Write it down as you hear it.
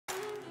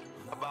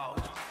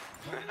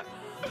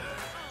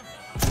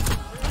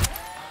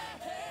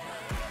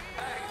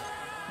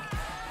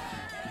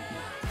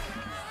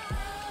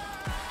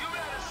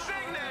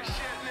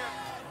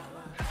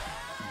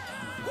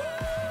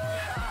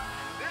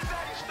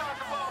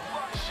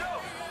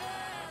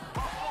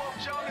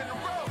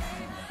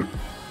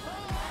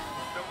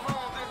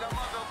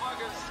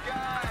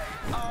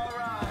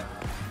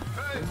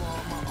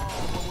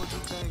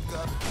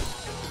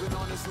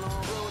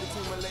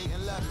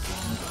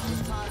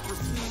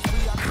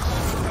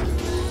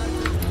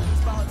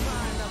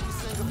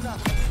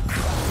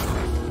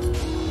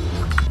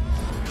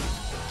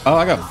Oh,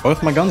 I got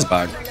both my guns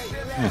back.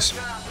 Nice.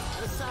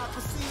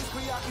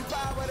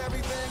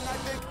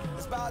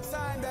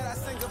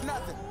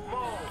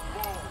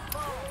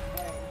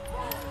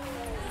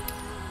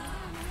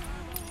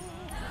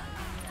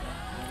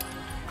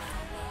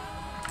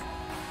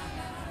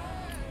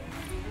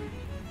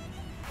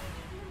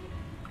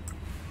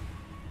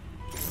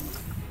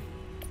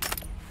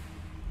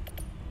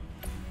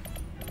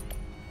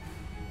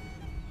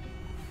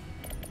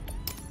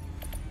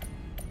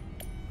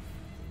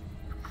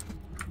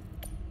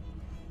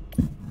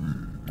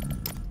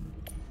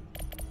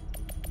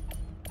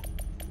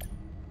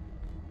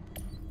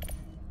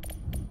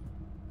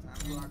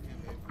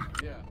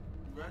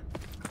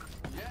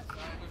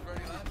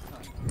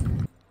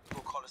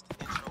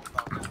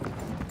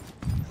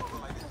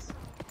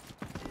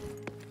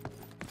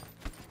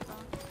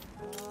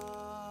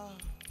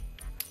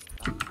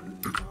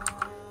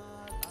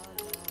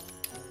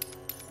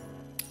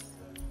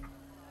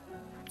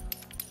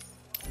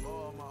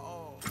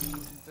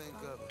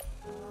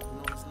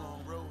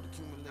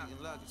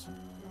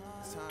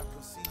 Time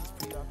proceeds,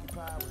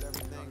 preoccupied with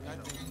everything. I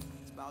think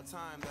it's about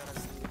time that I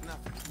see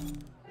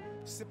nothing.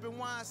 Sipping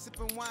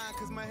wine,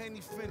 cause my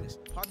Henny finished.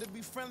 Hard to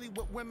be friendly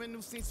with women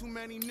who seen too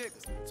many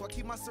niggas. So I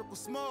keep my circle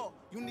small,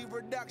 you need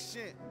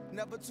reduction.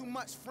 Never too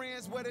much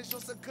friends, what is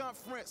your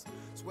circumference?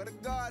 Swear to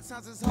God,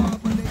 times is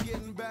hard, but they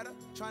getting better.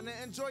 Trying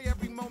to enjoy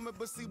every moment,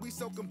 but see, we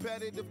so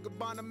competitive.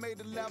 Gabbana made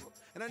the level,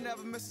 and I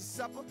never miss a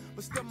supper.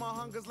 But still my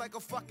hunger's like a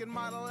fucking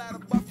model at a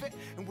buffet.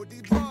 And with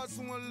these bars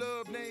who in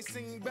love, they ain't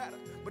singing better.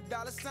 But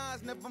dollar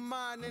signs, never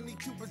mind any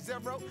Cupid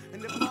zero.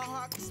 And if my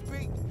heart can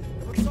speak,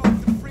 we'll talk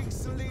to the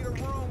freaks and leave the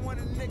room when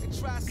a nigga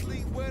try to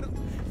sleep with them.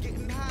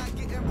 Getting high,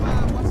 getting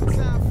by, watching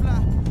time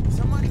fly.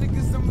 Tell my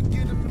niggas I'ma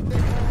get them if they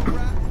gon'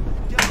 ride.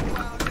 Young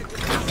wild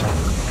niggas.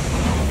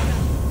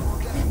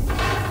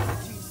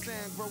 Keep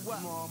saying grow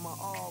up. More my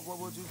all, what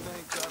would you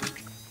think of it?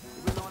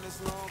 We've been on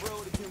this long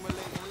road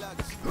accumulating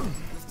luggage.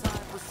 As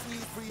time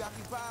proceeds,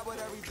 preoccupied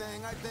with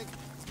everything. I think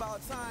it's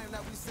about time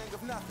that we sing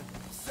of nothing.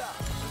 What's up?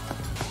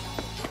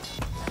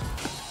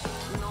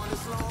 We've been on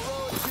this long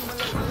road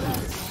accumulating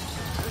luggage.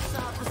 As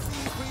time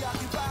proceeds,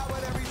 preoccupied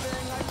with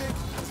everything. I think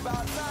it's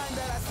about time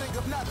that I sing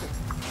of nothing.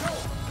 Go!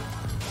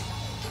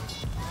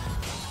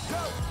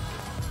 Go!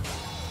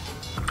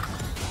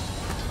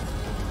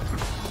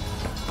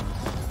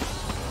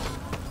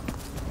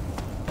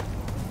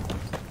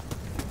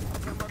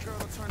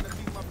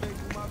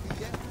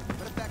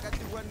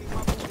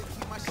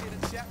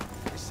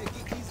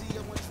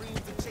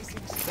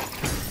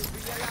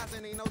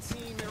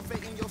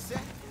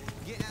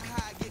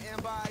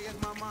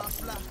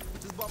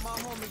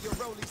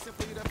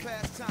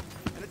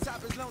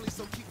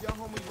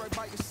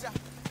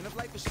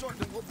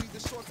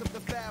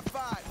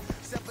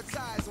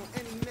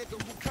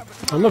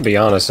 I'm gonna be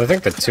honest, I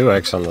think the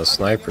 2x on the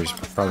sniper is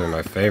probably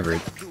my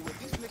favorite.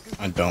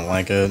 I don't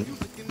like it. I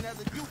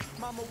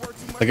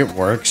think it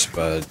works,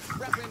 but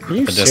Are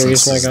you the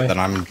serious, distance my guy? that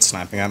I'm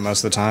sniping at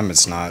most of the time,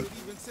 it's not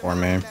for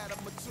me.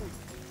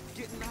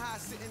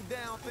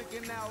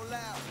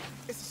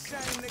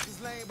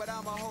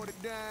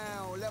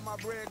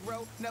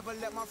 Never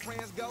let my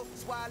friends go.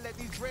 That's why I let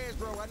these dreads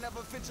grow. I never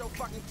fit your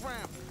fucking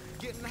crown.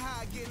 Getting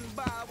high, getting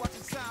by,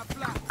 watching time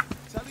fly.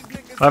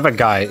 I have a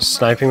guy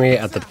sniping me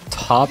at the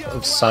top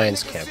of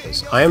Science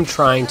Campus. I am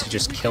trying to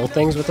just kill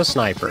things with a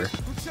sniper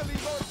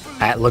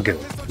at Lagoon.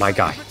 My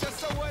guy.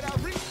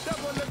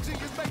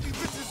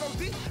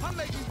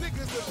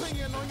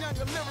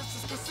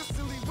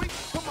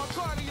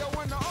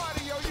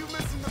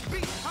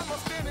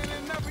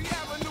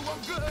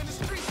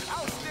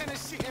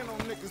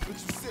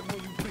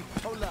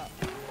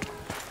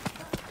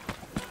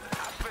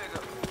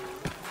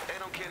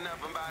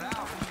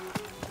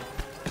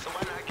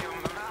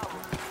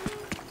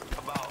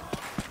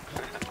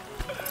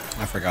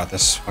 I forgot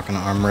this fucking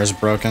armor is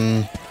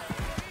broken.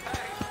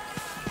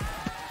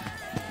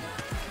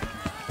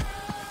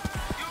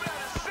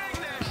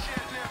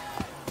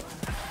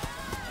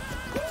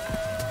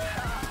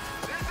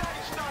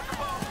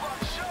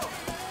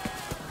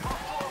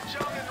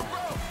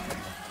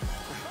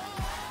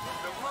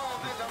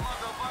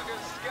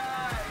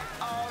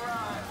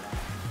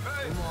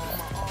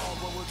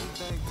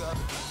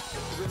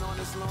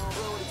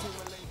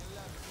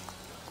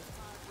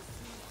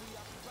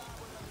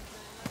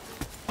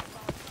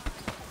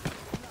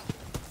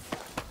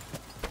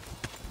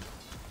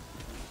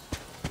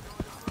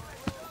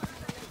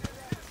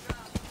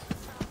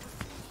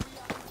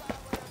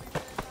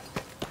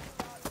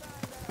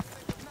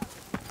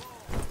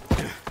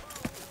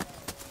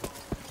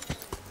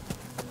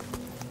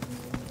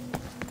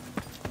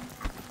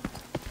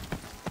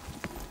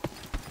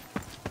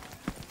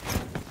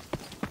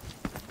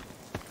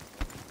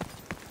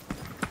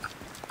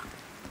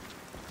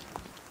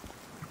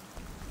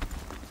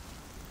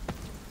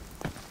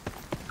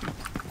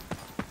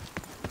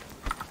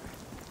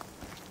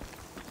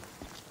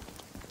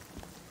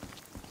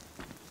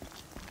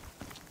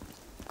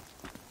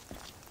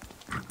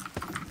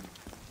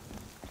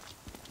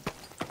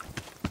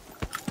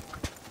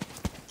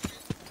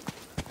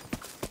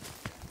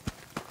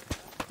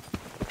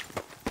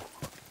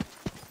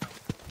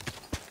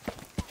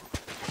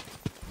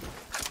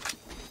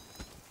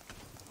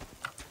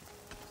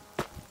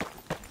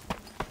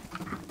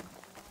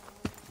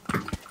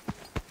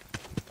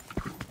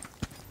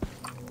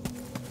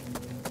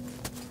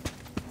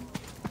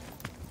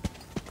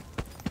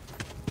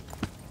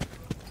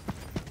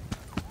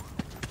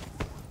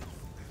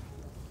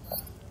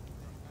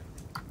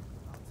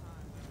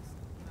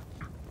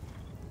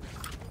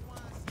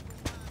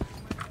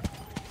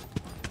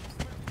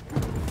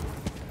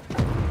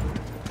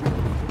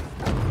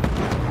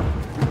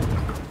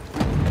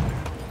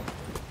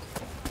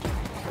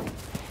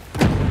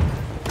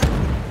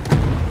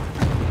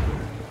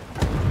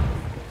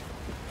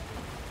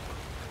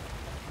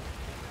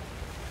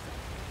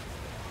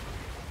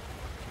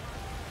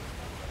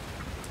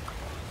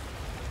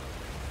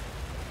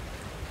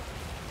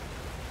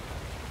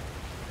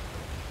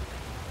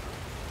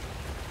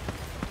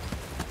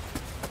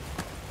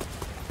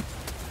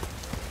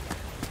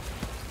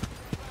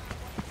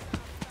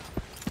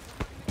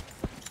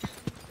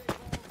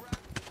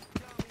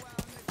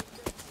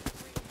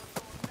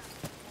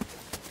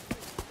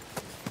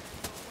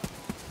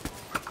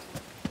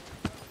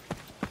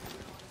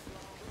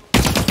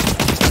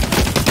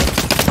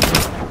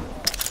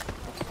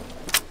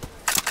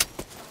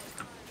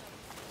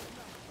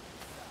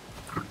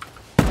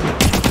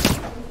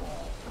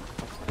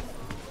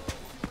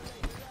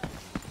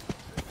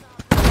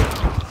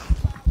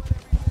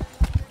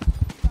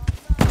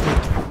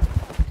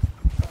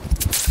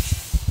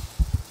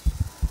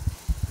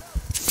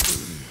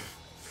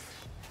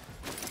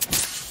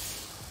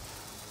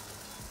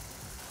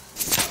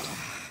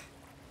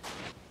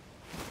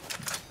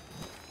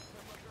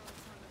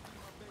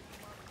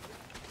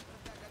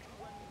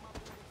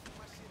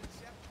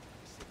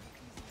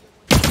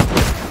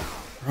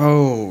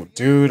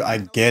 I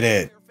get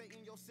it.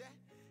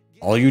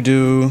 All you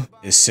do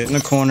is sit in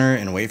a corner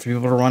and wait for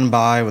people to run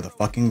by with a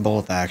fucking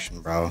bolt action,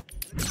 bro.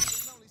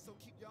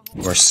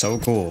 You are so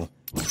cool.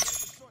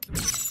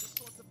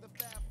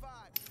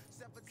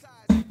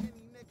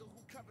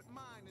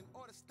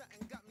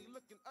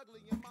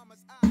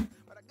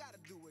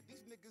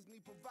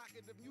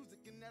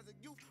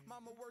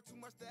 Mama worked too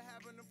much to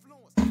have an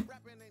influence.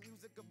 Rapping ain't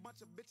music, a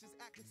bunch of bitches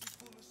acting too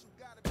foolish. You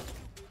gotta be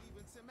stupid,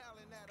 even Tim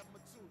Allen had a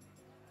mature.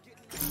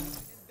 Getting high,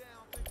 sitting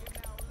down, thinking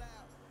out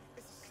loud.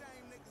 It's a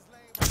shame niggas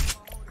lame, but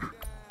I'ma hold it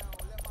down.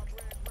 Let my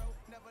bread grow,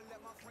 never let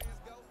my friends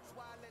go. That's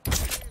why I let the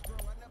bread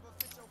grow. I never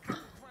fit your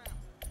fucking crown.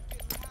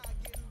 Getting high,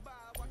 getting by,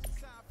 watching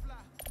time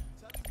fly.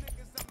 Tell these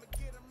niggas I'ma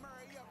get them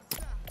Murray every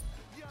time.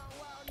 Young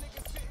wild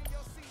niggas sit in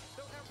your seat.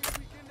 Don't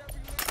every weekend, every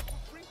minute for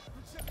free.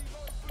 You chilly,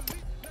 Lord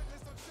Philippe.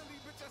 Nothing so chilly,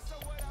 bitch, I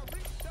saw what I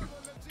read.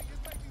 Double MG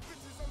is make these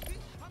bitches so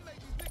deep. I make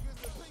these niggas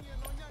opinion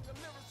on younger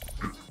lyrics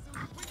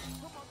consistently weak.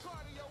 Put my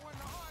cardio in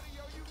the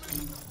audio, you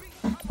missing the beat.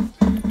 I was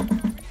standing in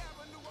every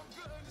avenue, I'm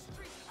good in the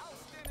street. I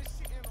was standing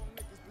shitting on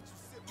niggas, but you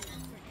sit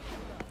with me.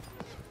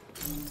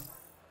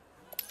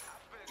 I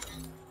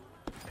figure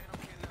they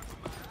don't care nothing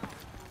about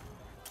album,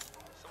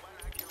 so why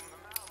not give them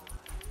an album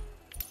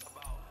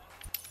about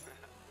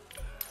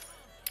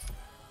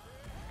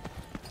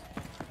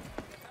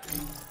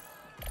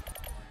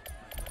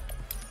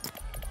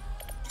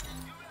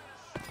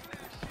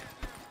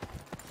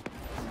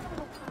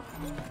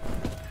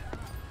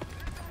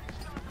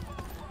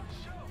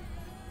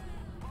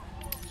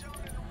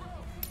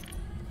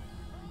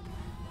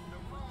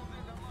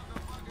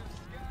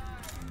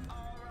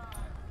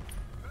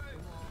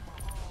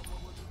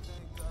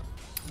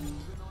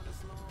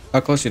How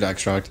close are you to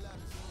extract?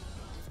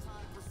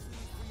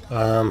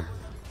 10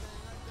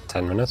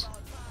 minutes.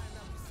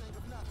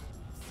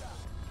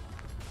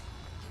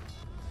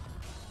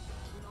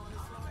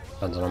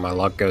 Depends on how my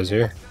luck goes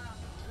here.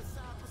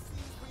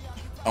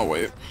 Oh,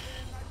 wait.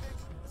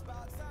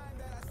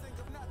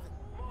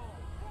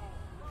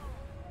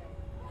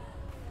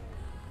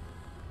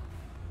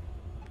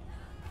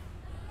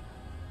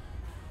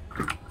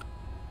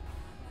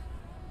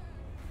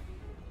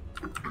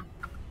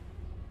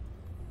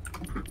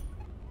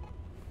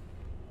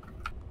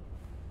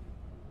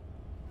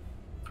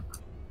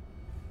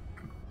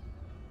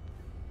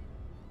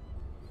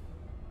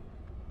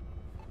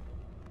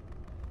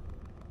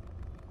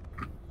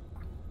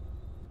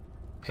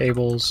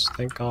 Cables,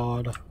 thank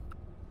God.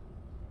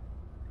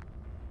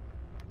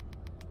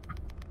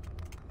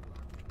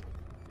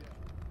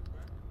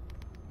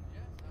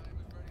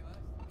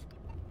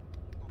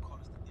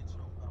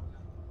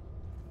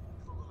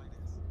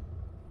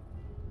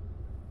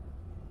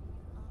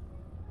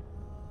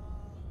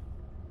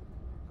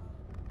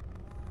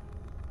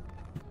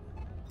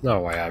 No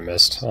way I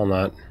missed on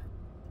that.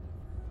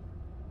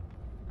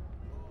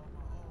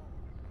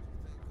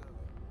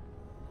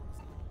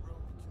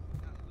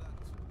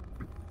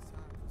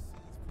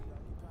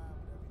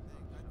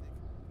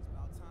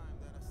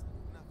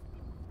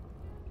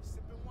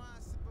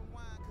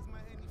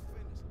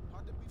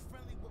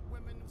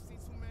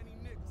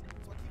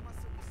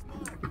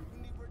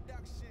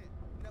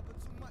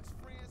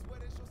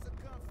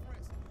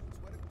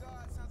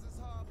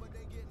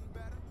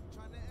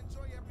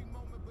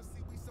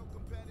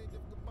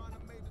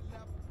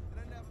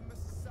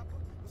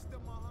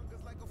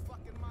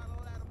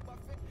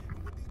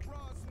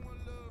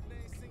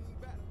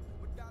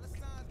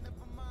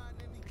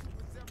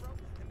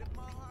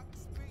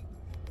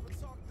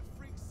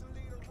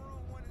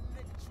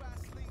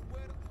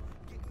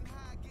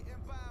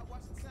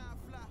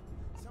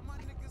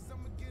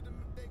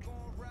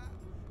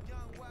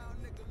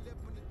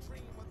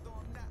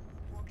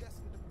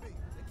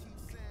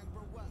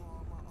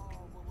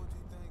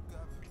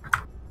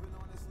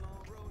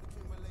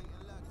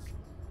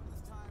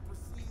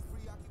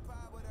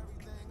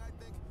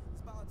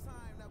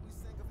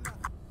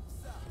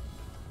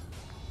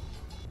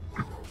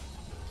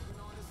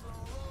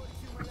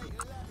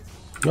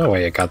 No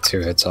way it got 2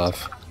 hits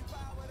off.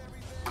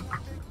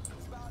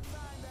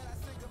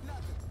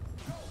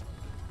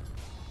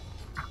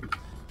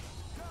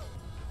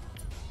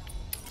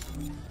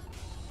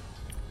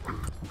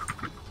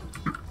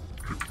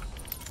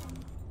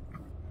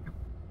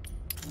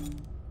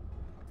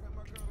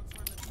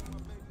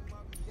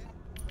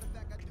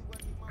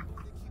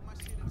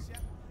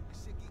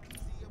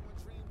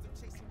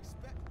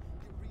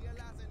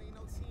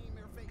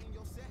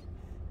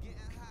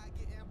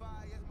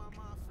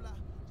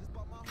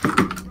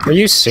 Are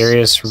you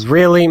serious?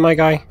 Really, my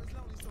guy?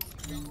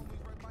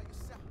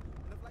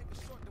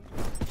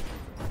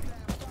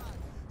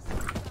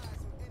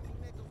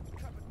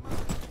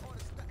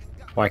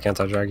 Why can't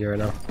I drag you right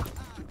now?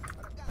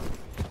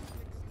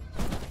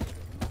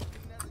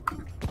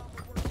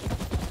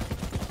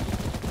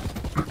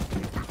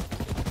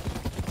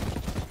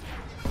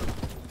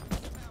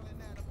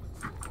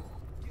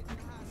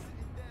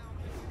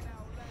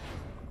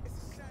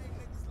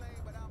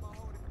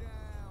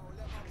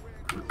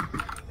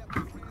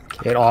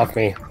 Get off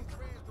me.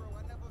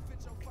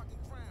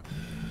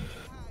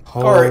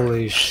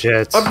 Holy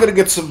shit. I'm gonna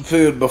get some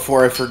food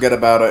before I forget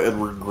about it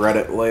and regret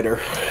it later.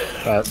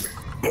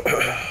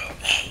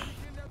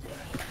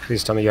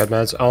 Please tell me you had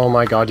meds. Oh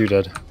my god, you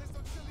did.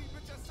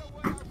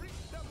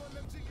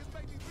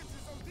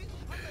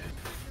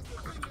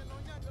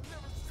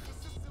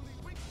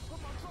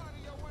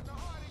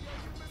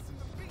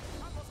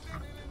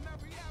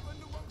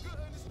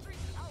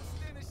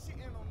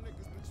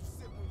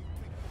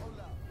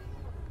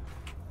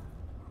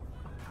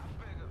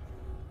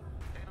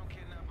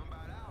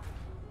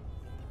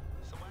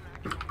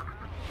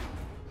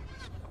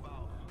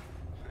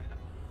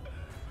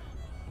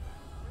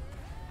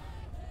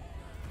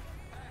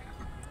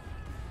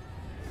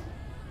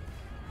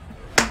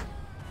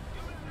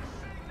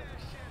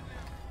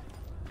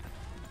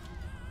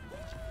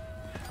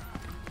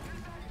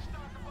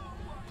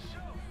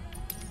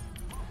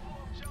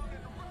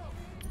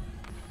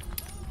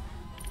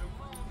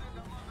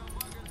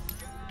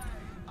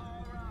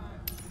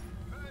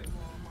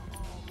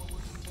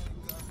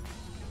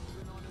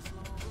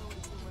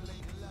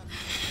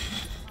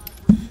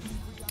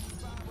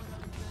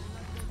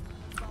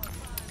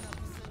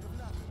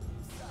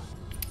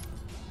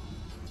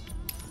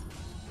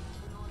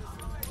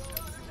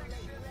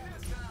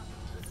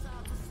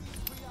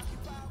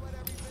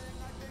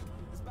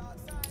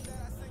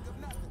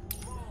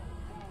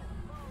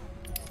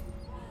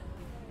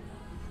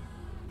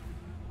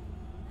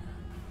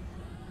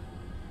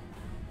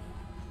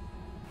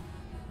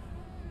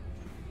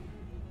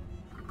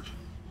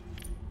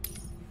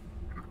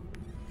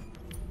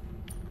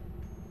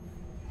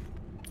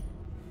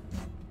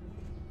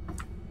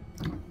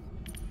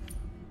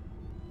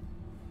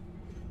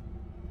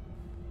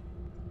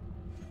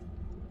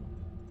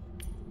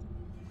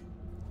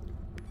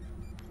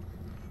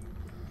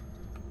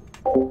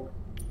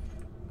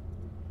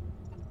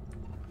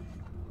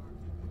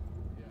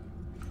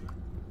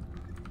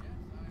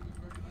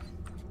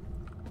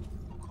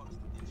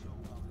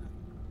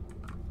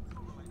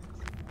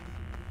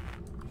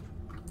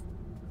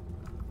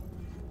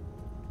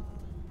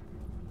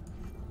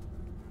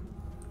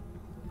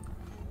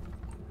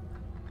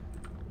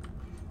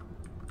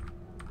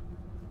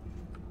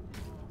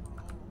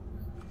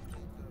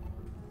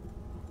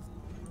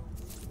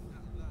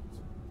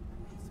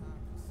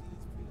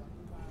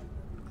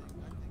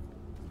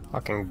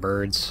 Fucking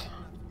birds.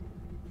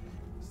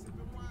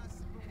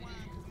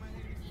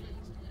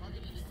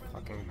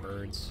 Fucking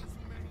birds.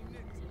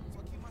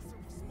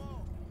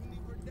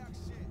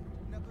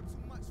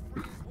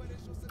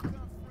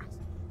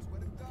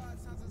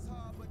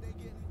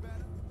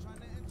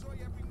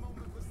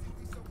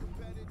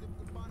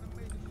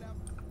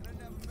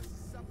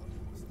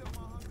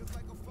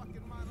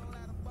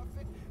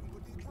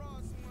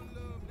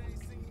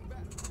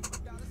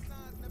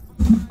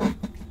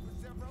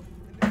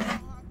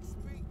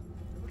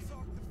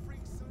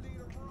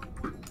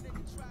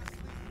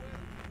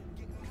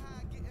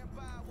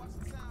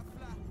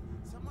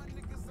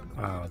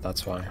 Oh,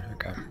 that's why.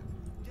 Okay.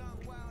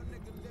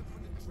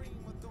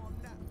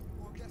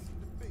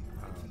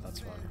 Oh, that's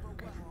why.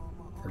 Okay.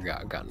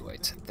 Forgot gun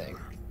weight's a thing.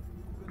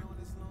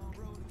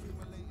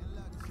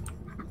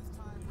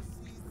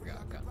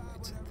 Forgot gun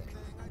weight's a thing.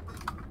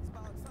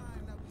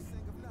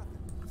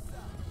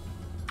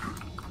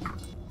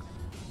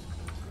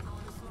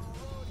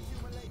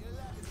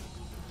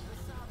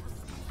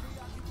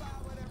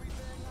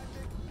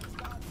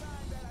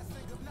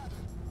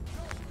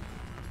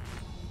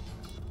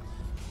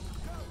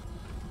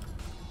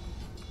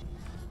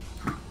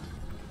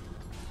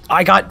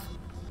 I got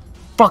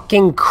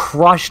fucking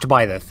crushed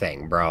by the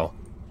thing, bro.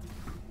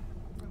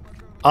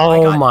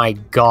 Oh my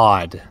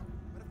god.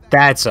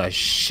 That's a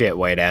shit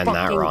way to end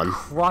that run.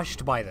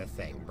 Crushed by the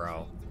thing,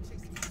 bro.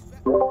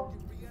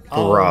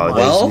 Bro,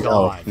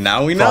 well,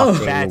 now we know.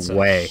 That's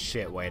a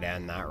shit way to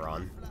end that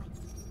run.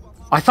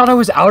 I thought I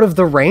was out of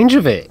the range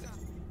of it.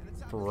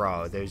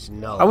 Bro, there's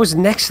no... I was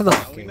next to the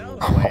fucking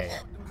way.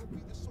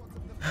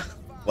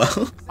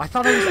 Well, I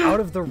thought I was out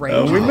of the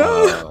range. we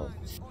know.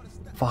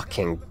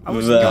 Fucking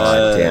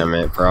god damn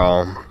it,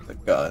 bro. The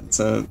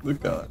godsend, the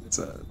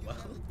godsend.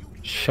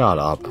 Shut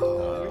up.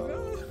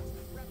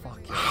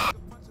 Fucking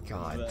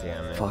god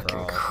damn it,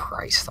 fucking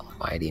Christ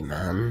almighty,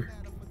 man.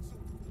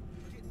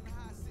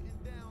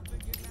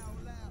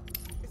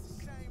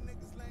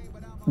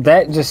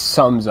 That just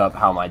sums up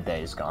how my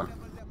day's gone.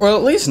 Well,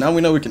 at least now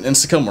we know we can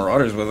insta-kill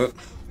Marauders with it.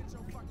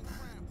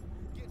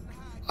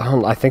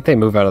 I think they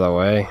move out of the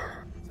way.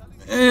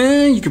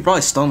 You could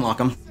probably stun lock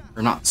them.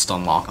 Or not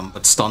stun lock them,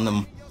 but stun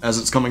them as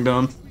it's coming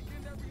down.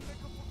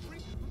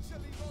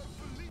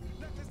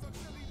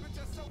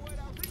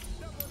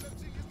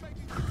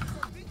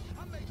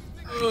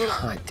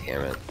 God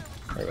damn it.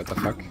 Wait, what the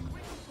fuck?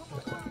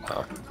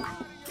 Oh.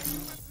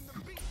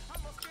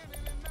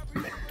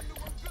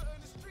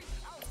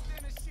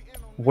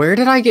 Where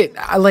did I get...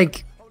 I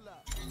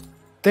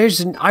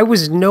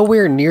was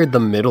nowhere near the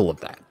middle of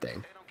that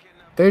thing.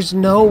 There's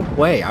no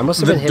way. I must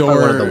have been hit by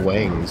one of the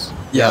wings.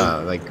 Yeah,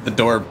 like the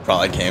door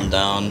probably came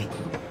down.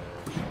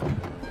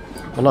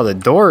 Well, no, the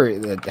door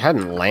it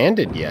hadn't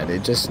landed yet.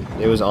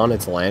 It was on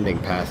its landing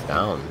path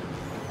down.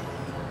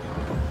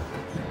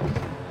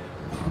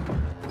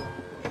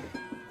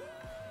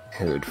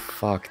 Dude,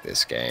 fuck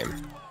this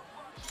game.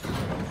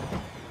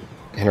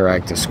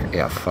 Interactive screen.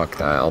 Yeah, fuck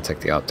that. I'll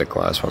take the optic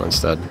glass one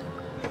instead.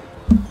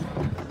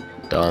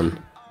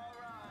 Done.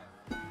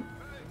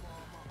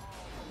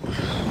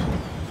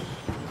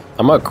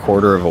 I'm a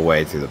quarter of a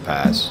way through the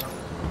pass.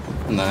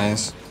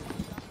 Nice.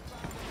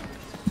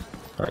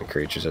 Find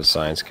creatures at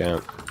science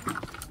camp.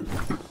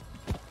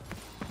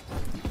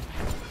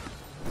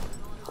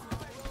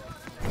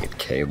 Need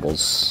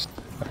cables.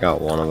 I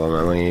got one of them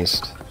at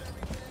least.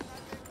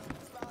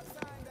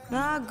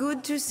 Ah,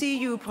 good to see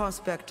you,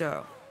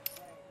 Prospector.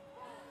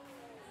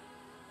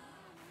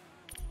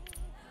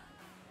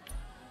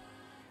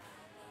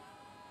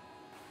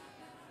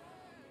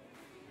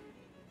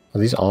 Are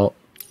these all?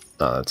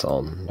 No, that's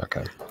all.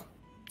 Okay.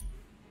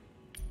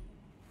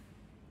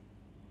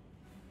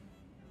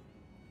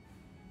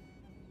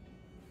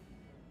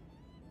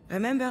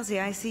 Remember, the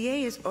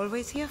ICA is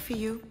always here for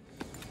you.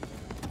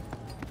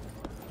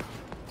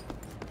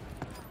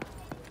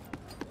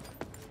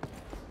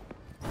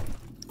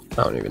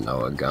 I don't even know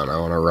what gun I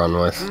want to run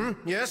with.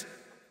 Yes?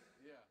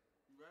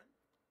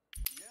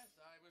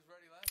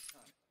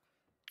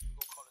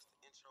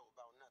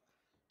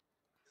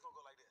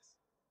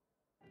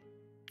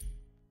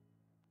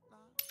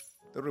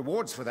 The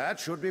rewards for that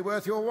should be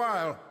worth your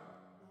while.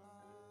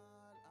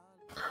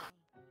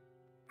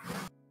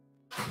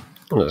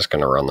 I'm just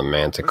gonna run the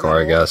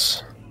Manticore, I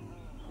guess.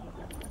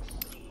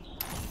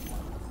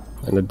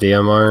 And the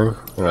DMR?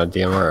 Run a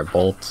DMR or a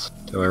bolt?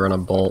 Do I run a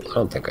bolt? I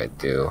don't think I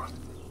do.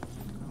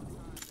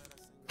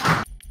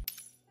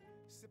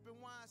 Sipping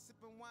wine,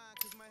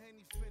 cause my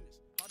Henny finished.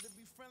 Hard to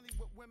be friendly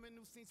with women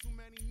who seen too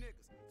many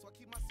niggas. So I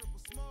keep my circle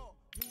small,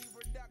 we need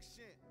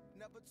reduction.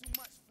 Never too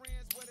much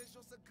friends, what is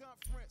your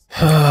circumference?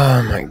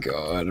 Oh my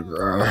god,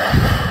 bro.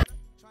 Trying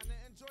to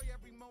enjoy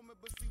every moment,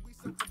 but see we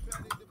so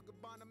competitive.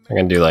 I'm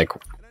gonna do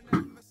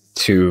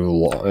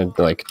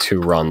like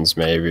two runs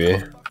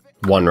maybe.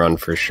 One run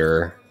for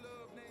sure.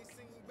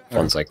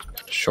 One's like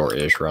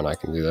short-ish run. I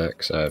can do that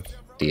because I have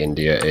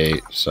D&D at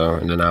 8, so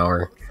in an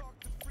hour.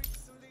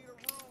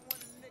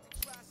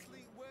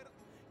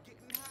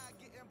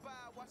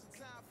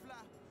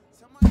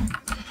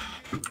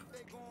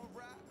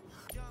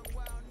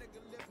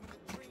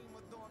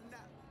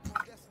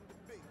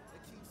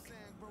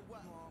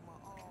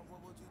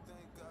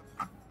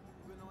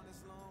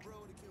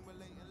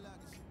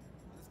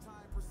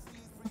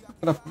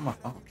 Get up on my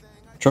phone.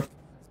 Trip.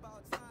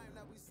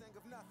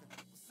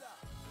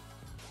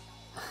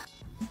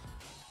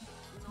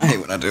 I hate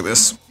when I do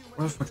this.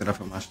 Where the fuck did I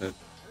put my shit?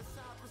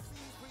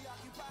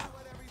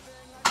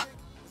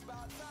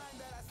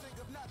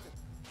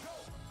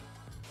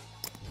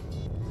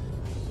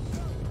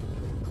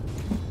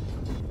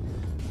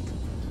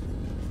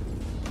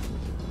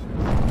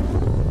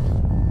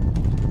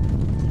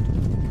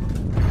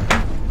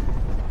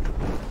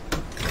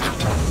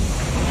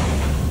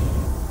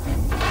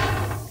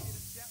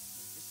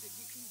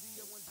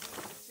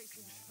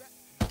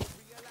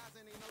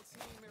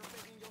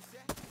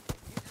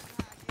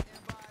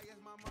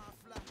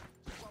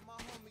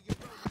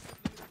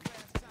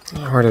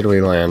 Where did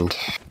we land?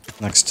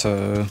 Next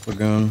to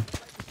Lagoon.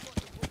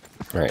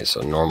 Alright,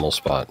 so normal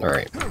spot.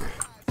 Alright.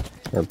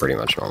 Or pretty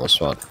much normal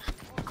spot.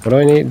 What do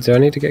I need? Do I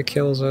need to get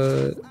kills?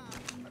 I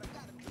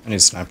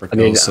need sniper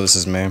kills, so this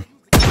is me.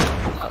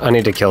 I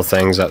need to kill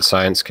things at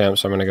science camp,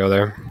 so I'm gonna go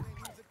there.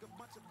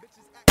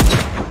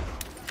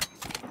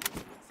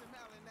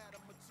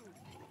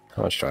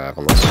 How much do I have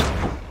on this?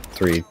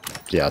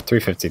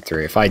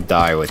 353. If I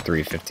die with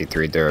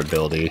 353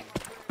 durability,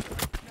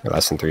 or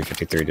less than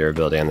 353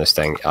 durability on this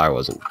thing, I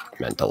wasn't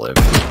meant to live.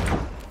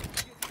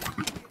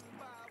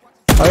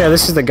 Oh yeah,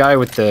 this is the guy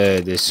with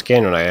the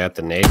skin when I got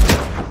the nade.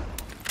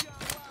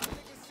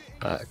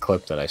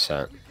 Clip that I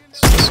sent.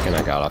 This is the skin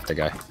I got off the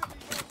guy.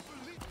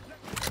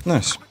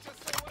 Nice.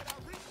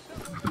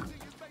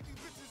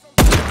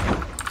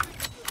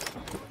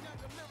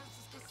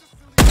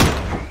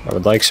 I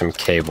would like some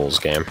cables,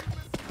 game.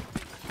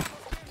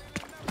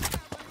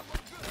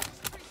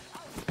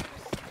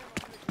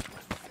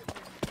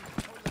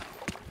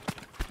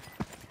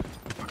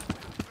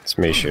 It's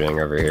me shooting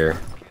over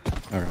here.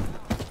 Okay.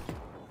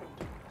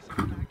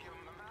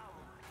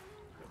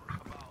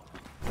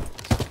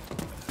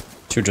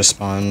 Two just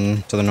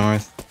spawned to the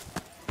north.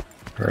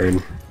 Right.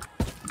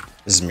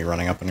 This is me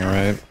running up on your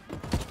right.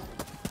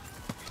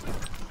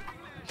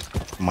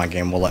 My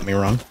game will let me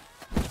run.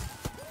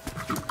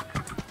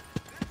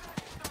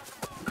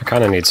 I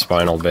kind of need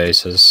spinal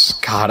bases.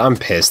 God, I'm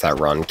pissed that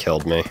run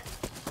killed me.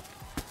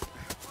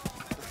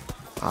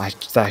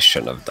 That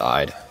shouldn't have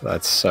died.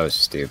 That's so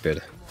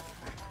stupid.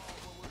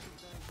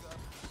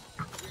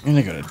 I'm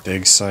gonna go to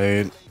dig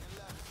site.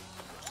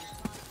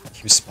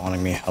 Keep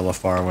spawning me hella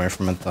far away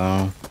from it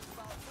though.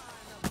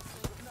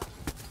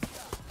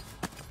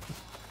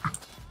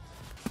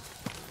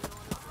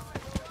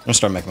 I'm gonna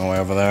start making my way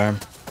over there.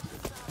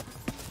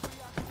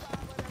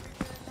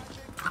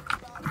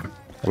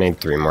 need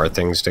 3 more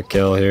things to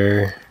kill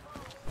here.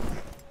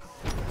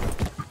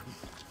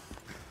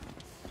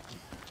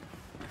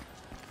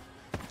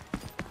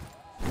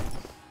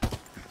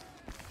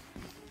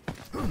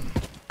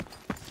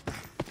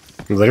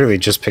 I'm literally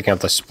just picking up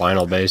the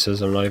spinal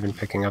bases. I'm not even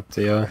picking up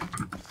the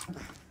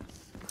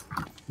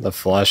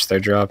flesh they're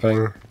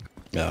dropping.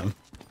 Yeah.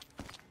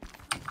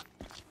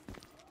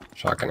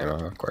 Shotgun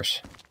ammo, of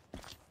course.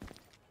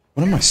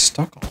 What am I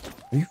stuck on?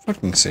 Are you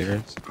fucking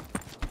serious?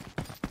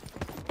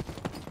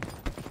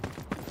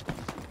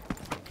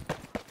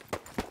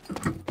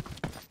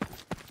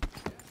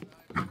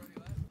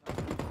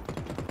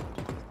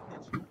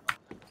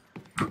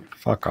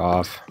 Fuck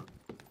off.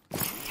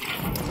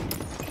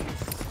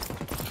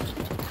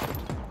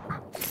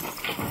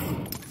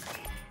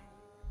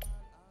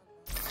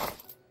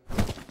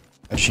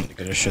 I just need to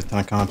get a shit ton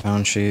of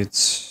compound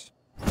sheets.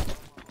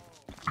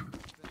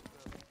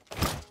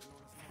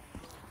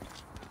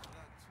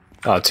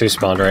 Oh, 2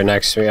 spawned right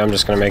next to me. I'm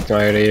just gonna make my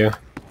way to you.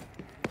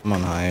 I'm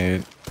on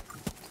height.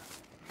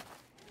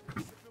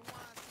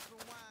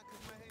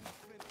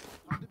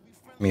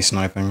 Me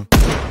sniping.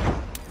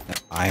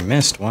 I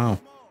missed, wow.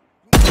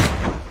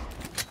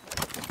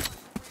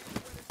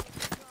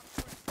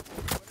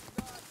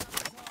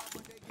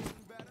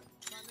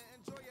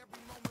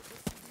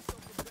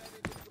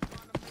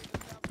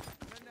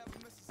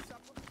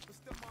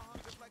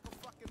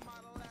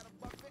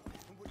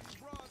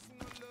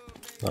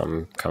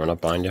 I'm coming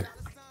up behind you.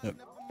 Yep.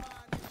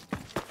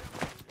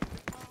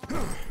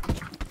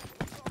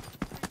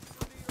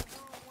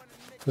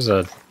 There's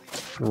a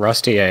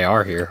rusty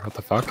AR here. What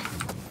the fuck?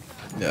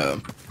 Yeah.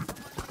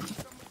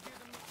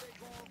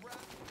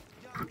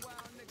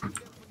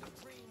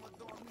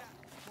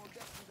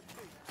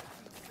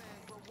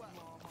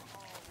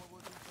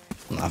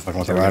 I'm not fucking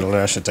with the rifle.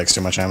 That shit takes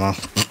too much ammo.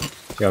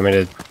 You want me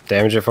to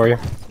damage it for you?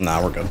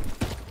 Nah, we're good.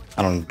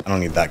 I don't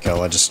need that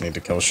kill. I just need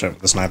to kill shit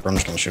with the sniper. I'm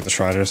just gonna shoot the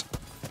Striders.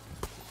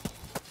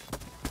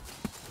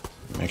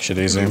 Make shit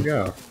easy. There you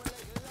go.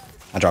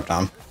 I drop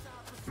down.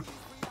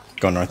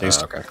 Go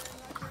northeast. Okay.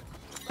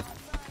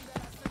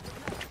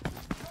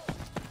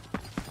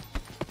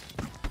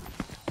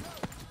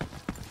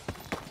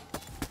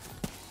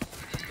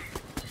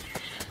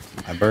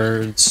 My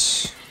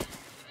birds.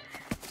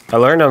 I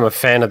learned I'm a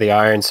fan of the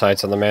iron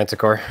sights on the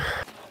Manticore.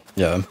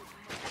 Yeah.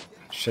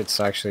 Shit's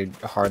actually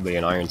hardly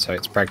an iron sight.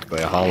 It's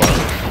practically a hollow.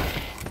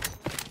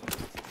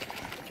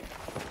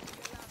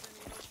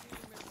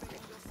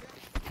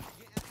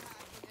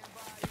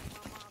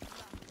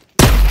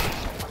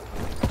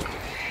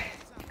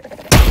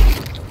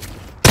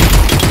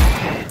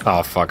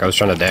 Oh fuck, I was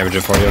trying to damage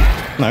it for you.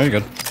 No, you're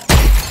good.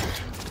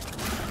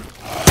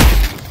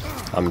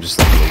 I'm just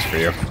looking these for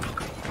you.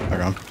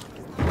 Okay.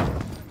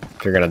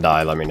 If you're gonna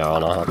die, let me know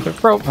and I'll have to.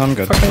 Bro, I'm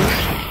good. fucking,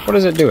 what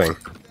is it doing?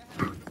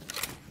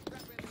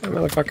 That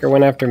motherfucker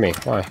went after me.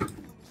 Why?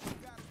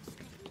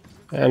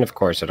 And of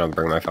course I don't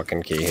bring my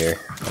fucking key here.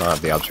 I don't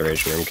have the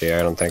observation room key,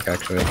 I don't think,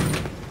 actually. I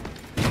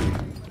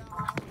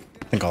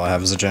think all I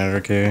have is a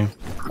janitor key.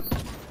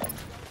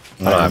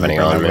 I don't have any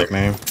Bring on that me. with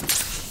me.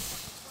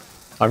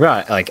 I've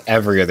got, like,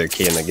 every other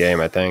key in the game,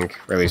 I think.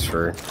 Or at least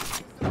for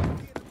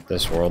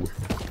this world.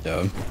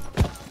 Yeah.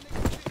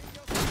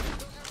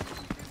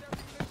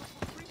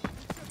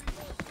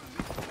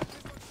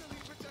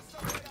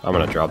 I'm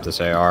gonna drop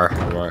this AR.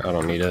 I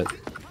don't need it.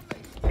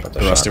 Drop The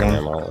rusty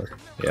shotgun one? ammo.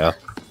 Yeah.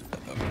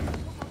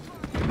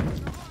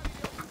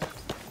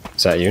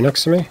 Is that you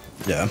next to me?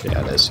 Yeah.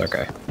 Yeah, it is.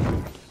 Okay.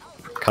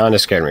 Kinda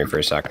scared me for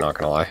a sec, not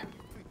gonna lie.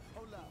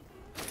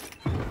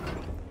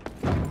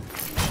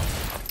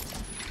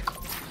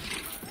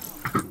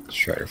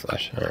 Shredder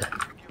flash. Alright.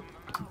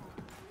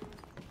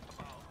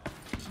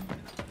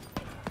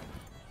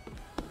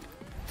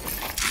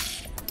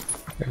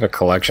 We have a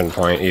collection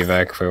point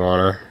evac if we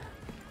wanna.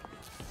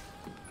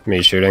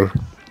 Me shooting.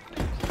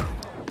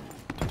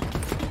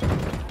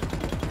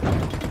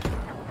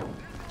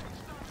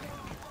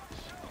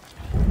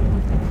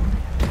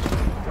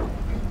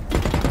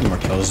 How many more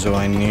kills do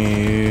I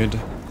need?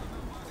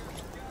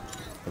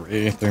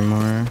 Three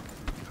more.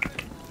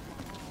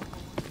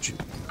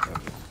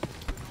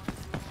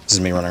 This is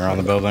me running around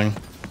the building.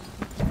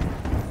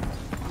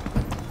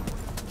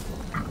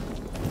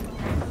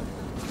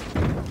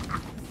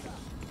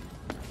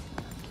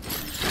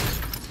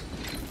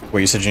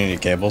 Wait, you said you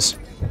needed cables?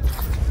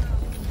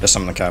 There's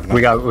some in the cabinet.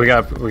 We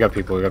got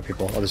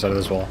people. Other side of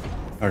this wall.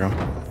 Okay.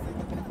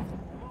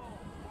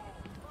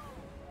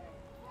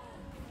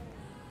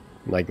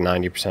 I'm like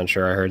 90%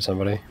 sure I heard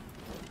somebody.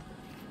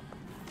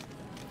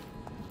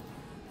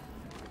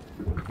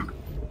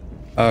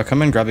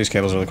 Come in, grab these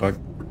cables really quick.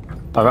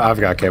 I've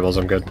got cables.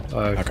 I'm good.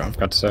 I Okay.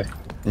 forgot to say.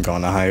 I'm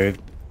going to hide.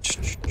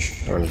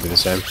 I want to do the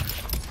same.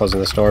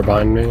 Closing this door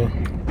behind me.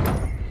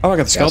 Oh, I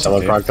got the Yeah,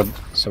 skeleton.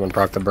 someone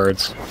proc the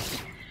birds.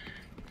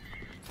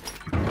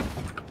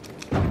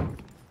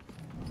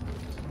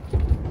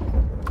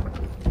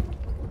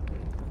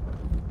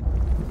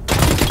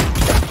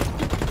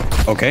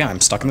 Okay, I'm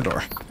stuck in the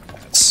door.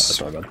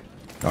 That's my bad.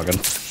 All good.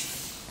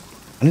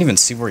 I didn't even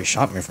see where he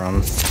shot me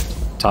from.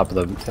 top of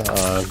the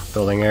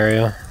building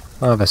area. I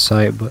don't have a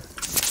sight, but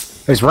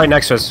he's right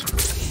next to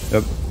us.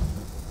 Yep.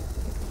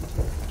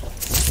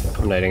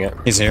 I'm nading it.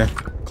 He's here.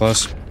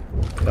 Close.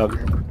 Yep.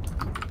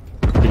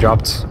 He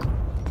dropped.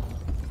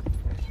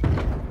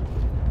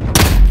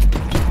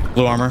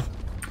 Blue armor.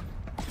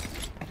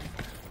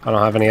 I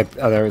don't have any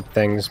other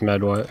things,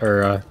 med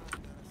or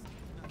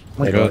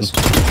We're good.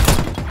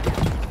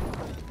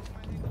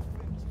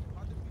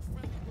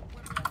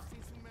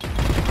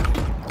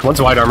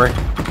 One's white armor.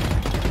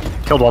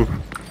 Killed one.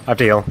 I have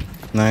to heal.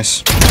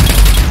 Nice.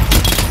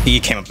 He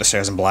came up the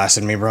stairs and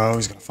blasted me, bro.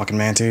 He's got a fucking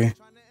manti.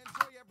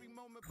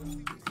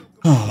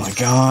 Oh my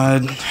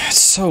god. It's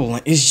so...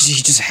 He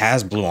just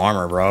has blue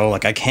armor, bro.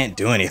 Like, I can't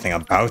do anything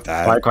about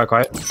that.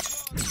 Quiet.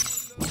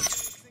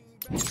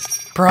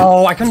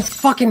 Bro, I couldn't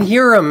fucking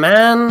hear him,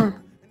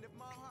 man.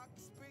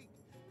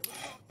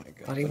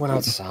 Thought he went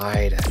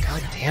outside.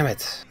 God damn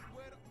it.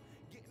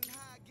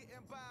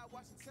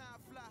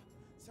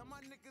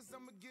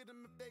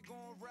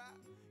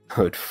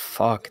 Dude,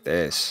 fuck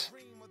this.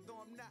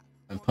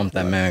 I pumped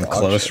that man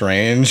close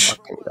range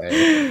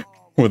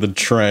with a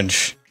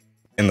trench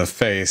in the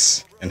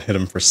face and hit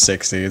him for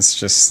 60. It's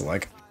just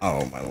like,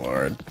 oh my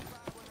lord.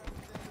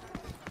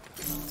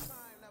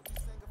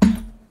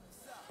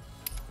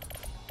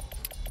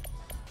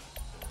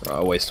 Bro,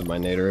 I wasted my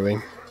nade early.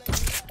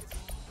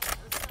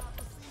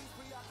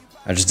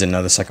 I just didn't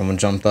know the second one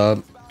jumped up.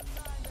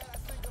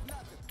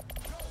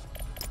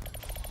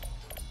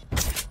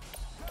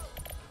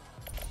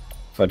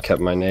 If I'd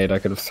kept my nade, I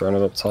could have thrown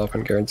it up top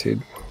and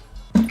guaranteed.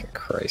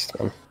 Christ,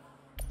 man.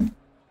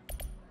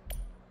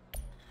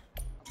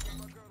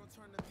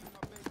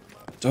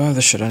 Do I have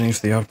the shit I need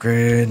for the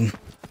upgrade?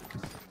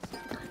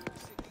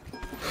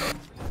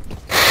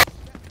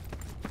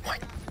 I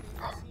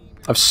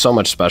have so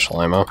much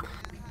special ammo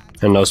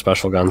and no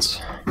special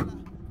guns.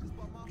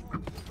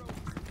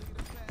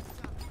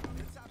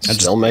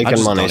 Still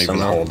making money don't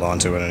somehow. even hold on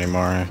to it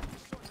anymore.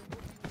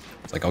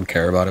 It's like I'll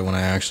care about it when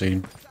I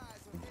actually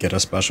get a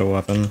special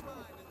weapon.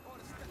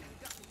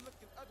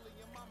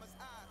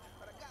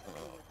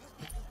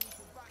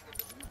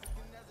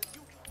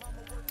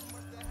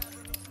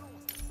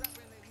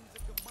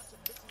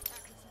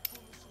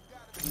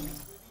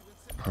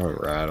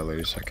 Alright, at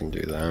least I can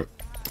do that.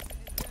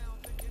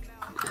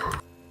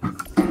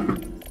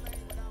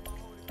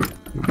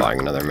 I'm buying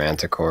another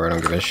Manticore, I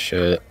don't give a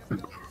shit. I'm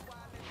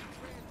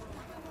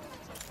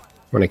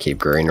gonna keep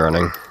green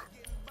running.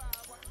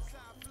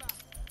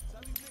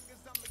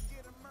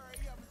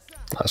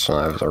 Last one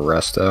I have was a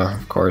Resto,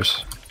 of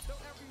course.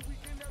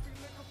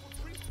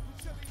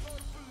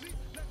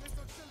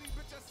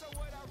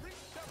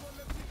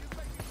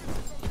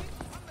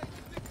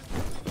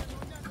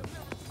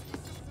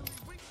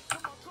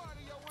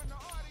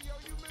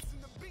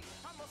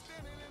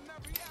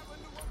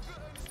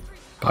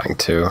 Buying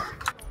two.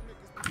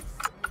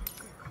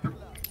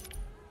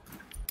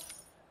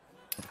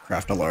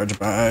 Craft a large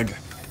bag.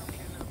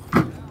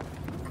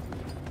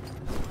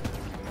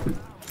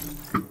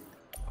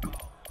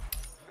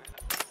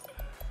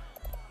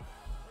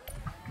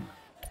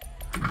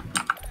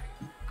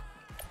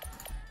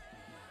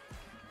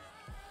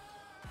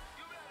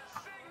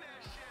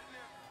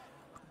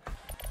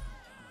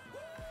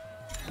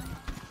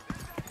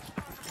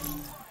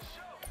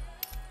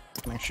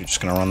 I'm actually just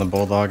gonna run the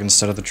Bulldog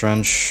instead of the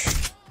trench.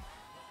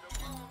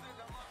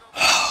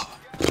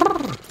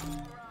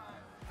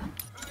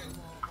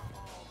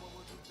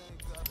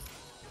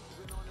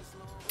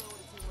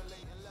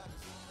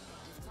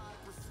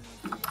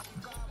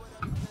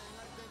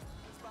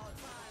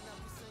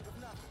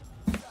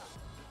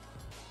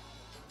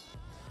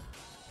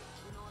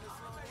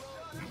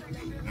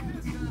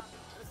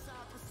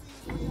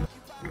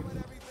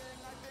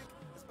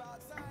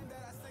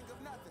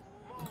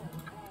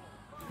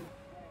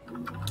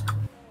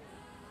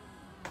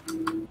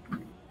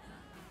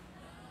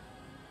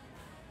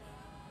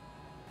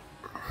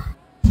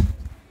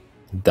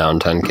 Down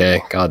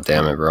 10k. God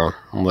damn it, bro.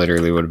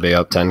 Literally would be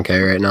up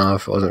 10k right now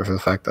if it wasn't for the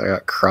fact that I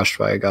got crushed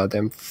by a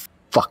goddamn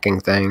fucking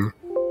thing.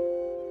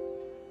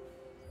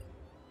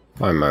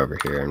 Why am I over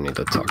here? I need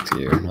to talk to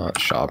you, not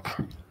shop.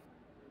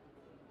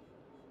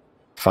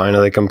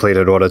 Finally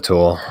completed. What a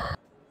tool.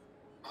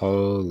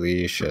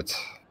 Holy shit.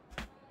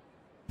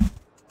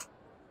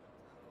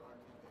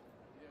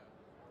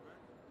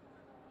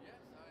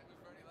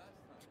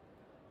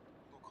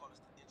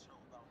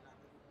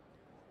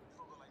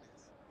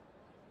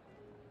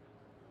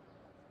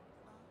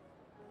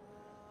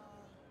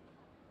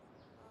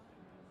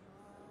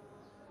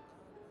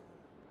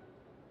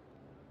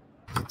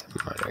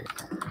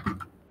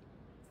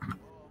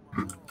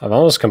 I've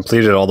almost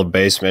completed all the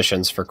base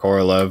missions for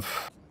Korolev.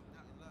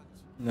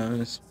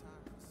 Nice.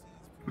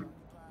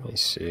 Let me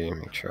see,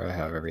 make sure I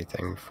have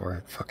everything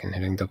before fucking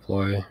hitting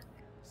deploy.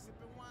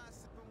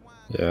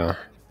 Yeah.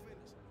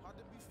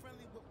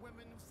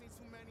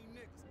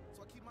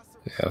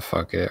 Yeah,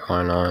 fuck it,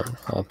 why not?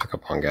 I'll pick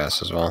up on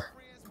gas as well.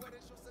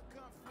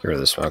 Get rid of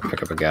the smoke,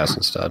 pick up a gas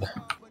instead.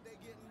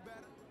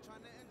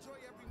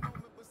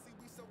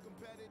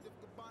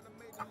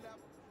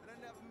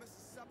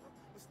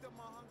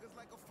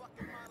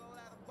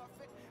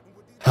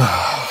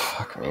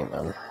 Fuck me,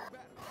 man.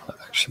 I'd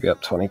actually be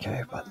up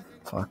 20k, but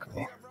fuck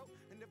me.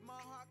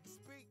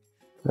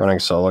 Running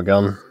solo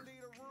gun.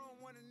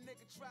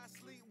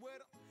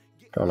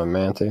 Going to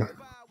Manti.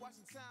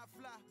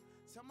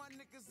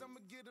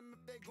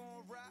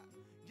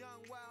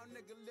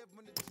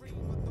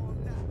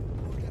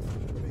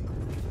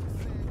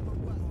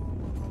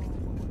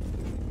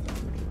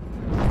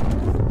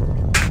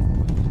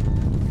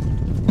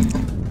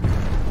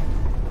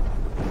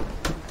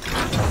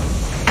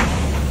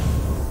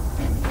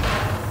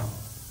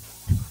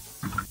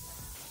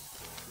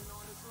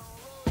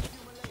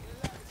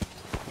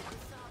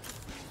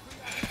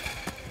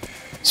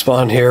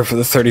 Spawn here for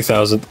the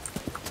 30,000th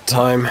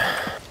time.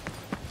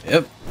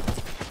 Yep.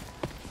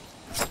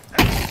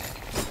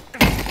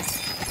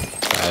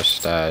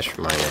 Stash,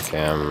 miner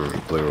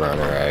cam, blue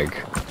runner egg.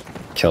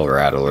 Kill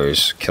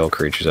rattlers, kill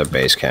creatures at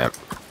base camp.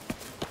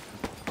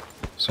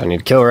 So I need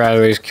to kill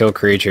rattlers, kill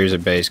creatures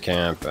at base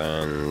camp,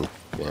 and,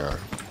 you know.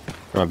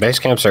 Well, base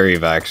camps are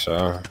evac,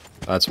 so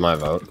that's my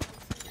vote.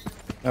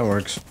 That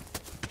works.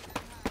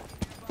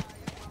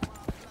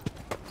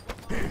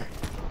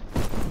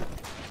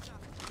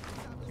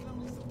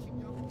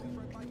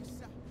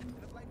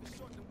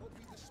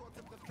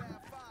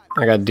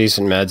 I got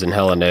decent meds and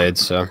hella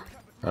nades, so...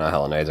 Not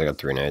hella nades, I got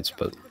 3 nades,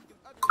 but...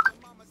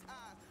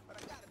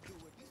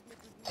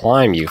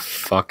 Climb, you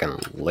fucking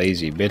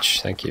lazy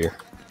bitch, thank you.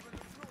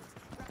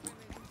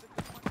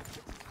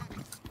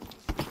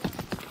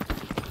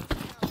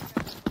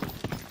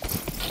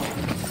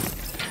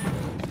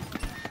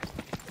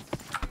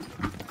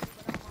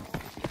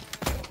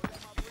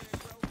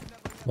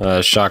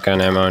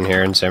 Shotgun ammo in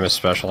here, and same as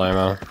special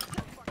ammo.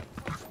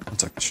 I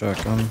took the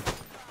shotgun.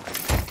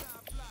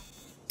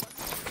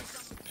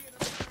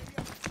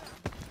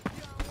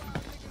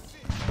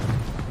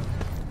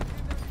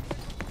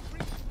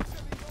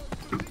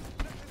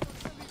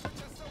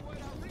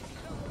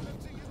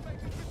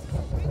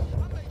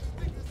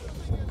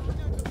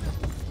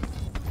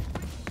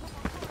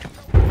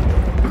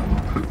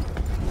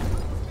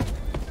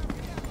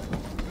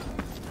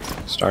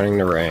 Starting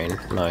to rain,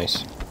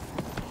 nice.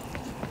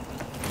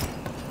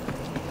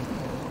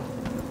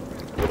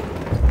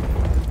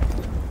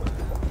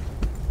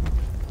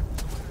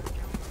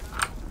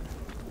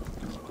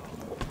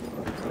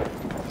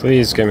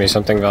 Please give me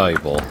something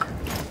valuable.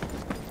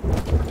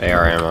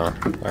 AR ammo.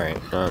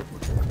 Alright, not.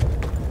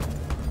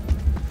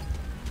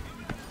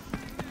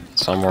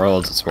 Some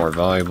worlds it's more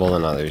valuable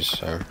than others,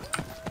 so.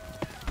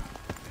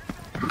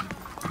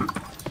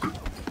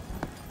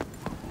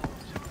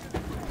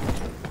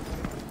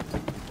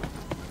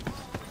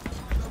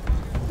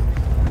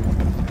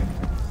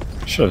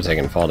 Should have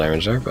taken fall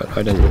damage there, but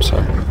I didn't, so.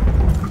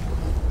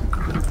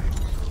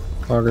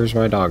 Doggers,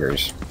 my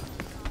doggers.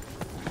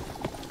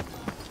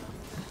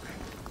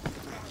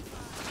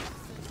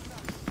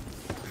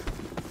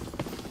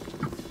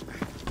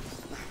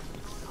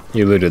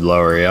 You looted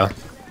lower, yeah?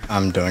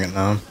 I'm doing it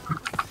now.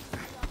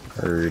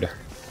 Heard.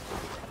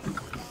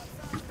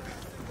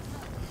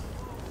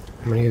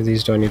 How many of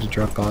these do I need to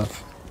drop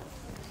off?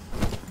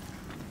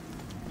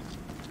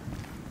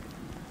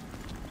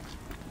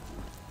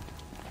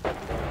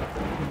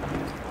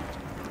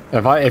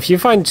 If you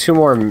find 2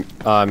 more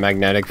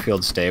magnetic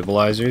field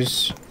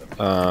stabilizers,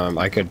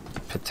 I could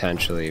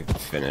potentially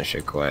finish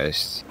a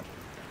quest.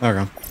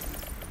 Okay.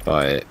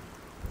 But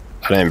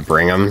I didn't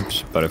bring them.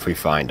 But if we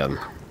find them,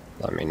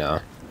 let me know.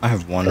 I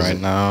have 1 right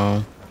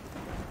now.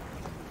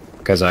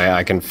 Because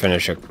I can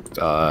finish a,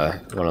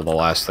 one of the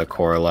last the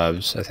core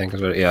labs, I think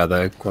is what, yeah,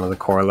 one of the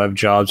core lab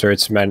jobs where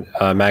it's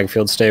mag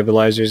field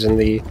stabilizers in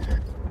the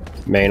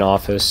main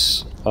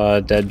office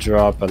dead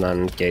drop, and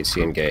then gate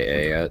C and gate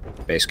A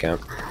at base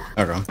camp.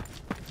 Okay.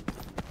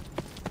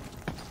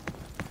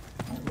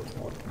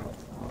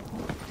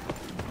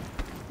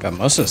 Got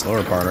most of this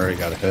lower part already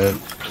got a hit.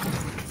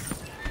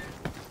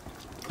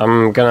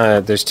 I'm gonna,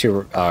 there's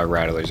 2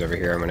 rattlers over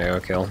here I'm gonna go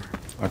kill.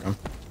 Okay.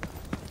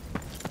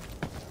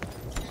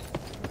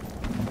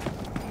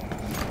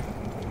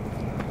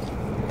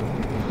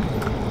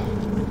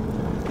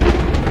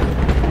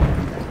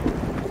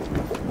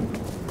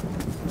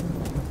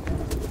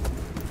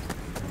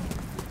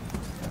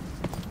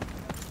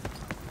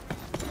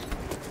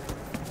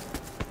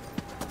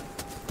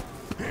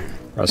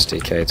 Rusty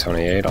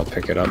K28, I'll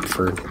pick it up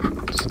for,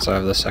 since I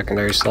have the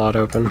secondary slot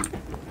open.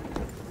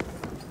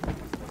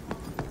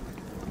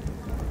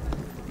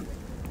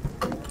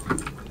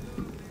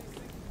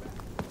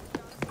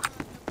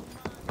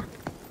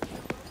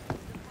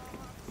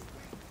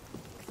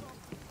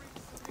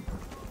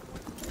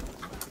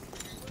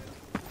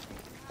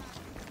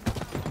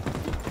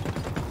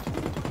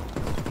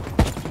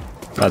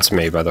 That's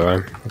me, by the way,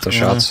 with the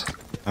shots.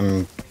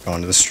 I'm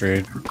going to the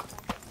street.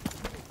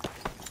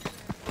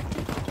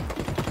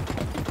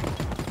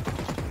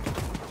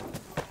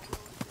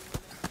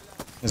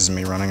 This is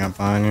me running up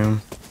behind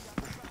you.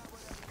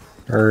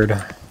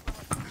 Heard.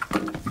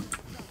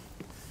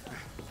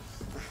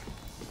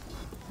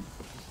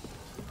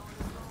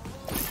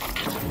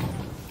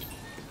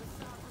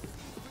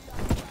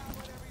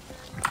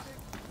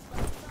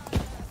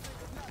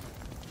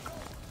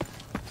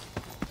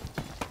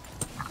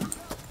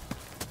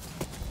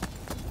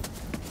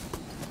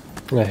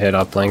 gonna hit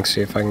uplink,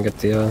 see if I can get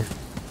the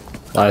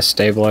last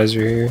stabilizer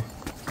here.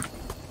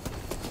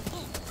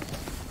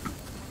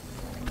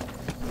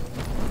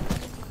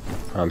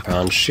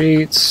 Compound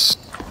sheets.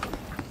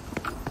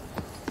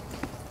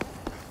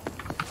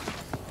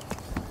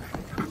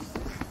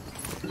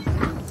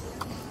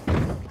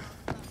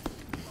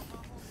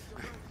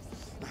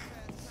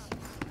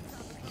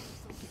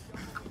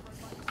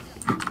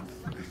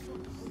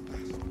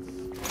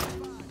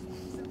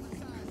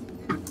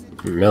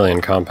 A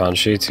million compound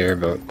sheets here,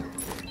 but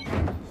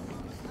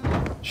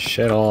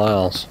shit all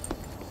else.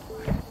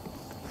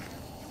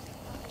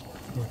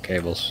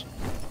 Cables.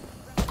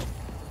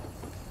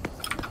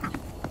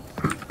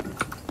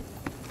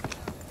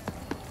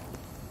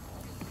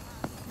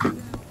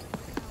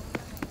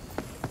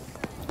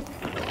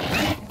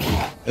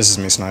 This is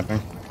me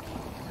sniping.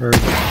 Heard.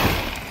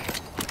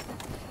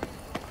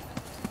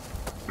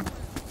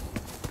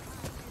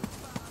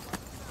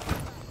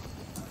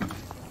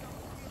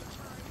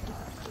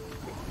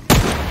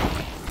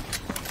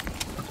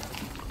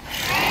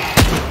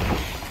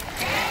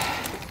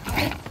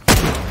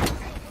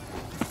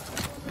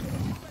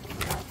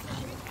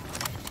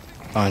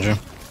 Behind you.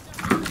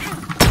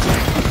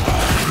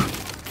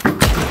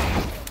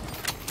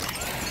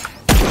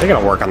 They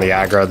gotta work on the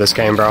aggro this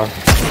game, bro.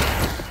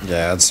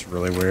 Yeah, it's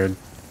really weird.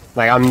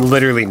 Like, I'm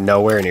literally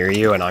nowhere near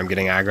you, and I'm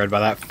getting aggroed by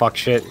that fuck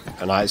shit,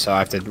 and so I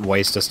have to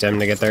waste a stim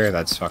to get there?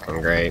 That's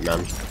fucking great,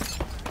 man.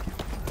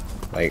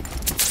 Like,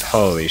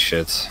 holy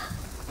shit.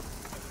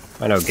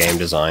 I know game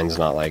design's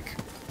not, like,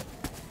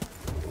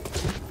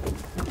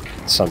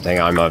 something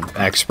I'm an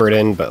expert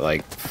in, but,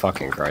 like,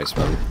 fucking Christ,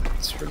 man.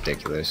 It's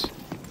ridiculous.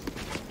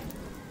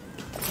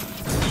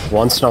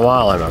 Once in a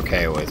while I'm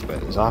okay with,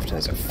 but as often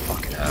as it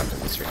fucking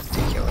happens, it's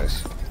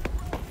ridiculous.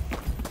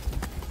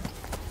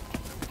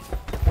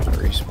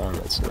 Respawn,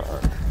 that's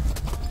not.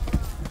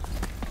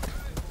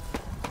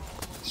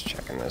 Just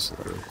checking this and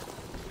then.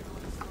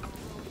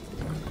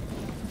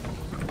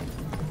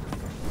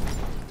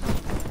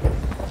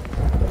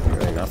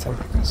 Really nothing?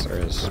 I guess there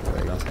is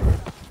really nothing.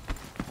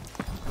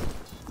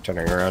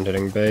 Turning around,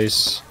 hitting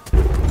base.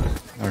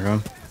 Okay.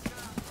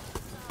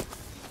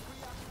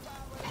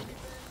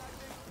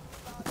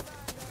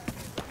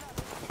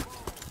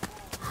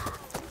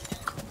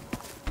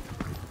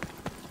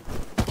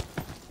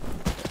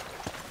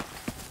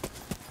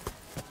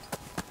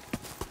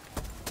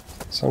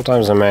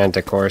 Sometimes a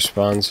manticore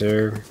spawns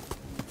here.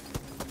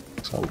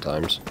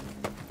 Sometimes.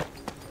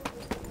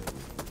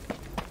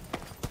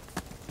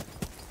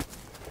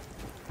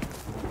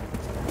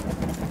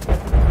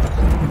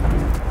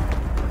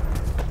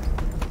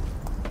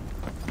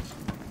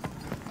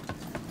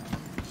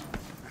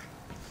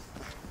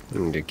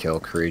 Need to kill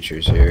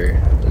creatures here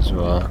as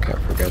well. Can't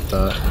forget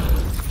that.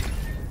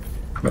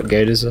 What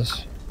gate is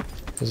this?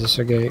 Is this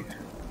a gate?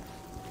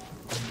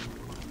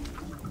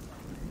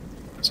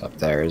 It's up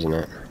there, isn't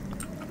it?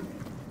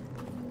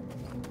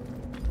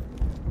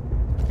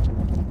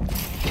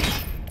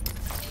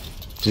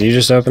 Did you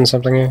just open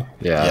something here?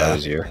 Yeah, that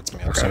was you. That's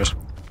me upstairs.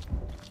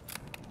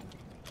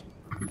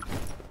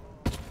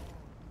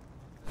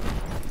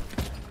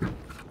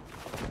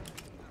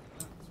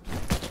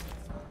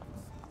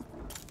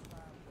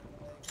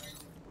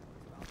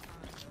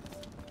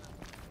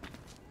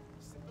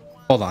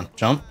 Hold on,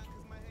 jump.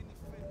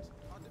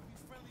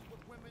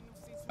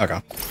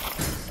 Okay.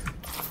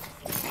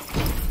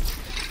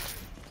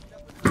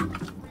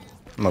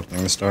 I'm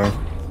opening this door.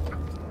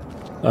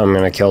 I'm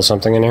gonna kill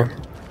something in here.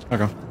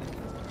 Okay.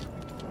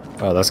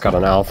 Oh, that's got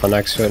an alpha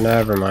next to it.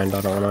 Never mind,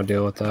 I don't want to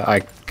deal with that.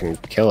 I can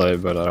kill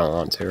it, but I don't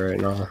want to right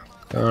now.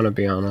 I want to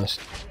be honest.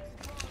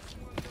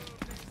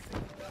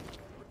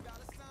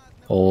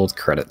 Old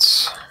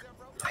credits.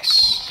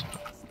 Nice.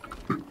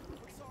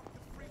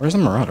 Where's the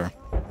Marauder?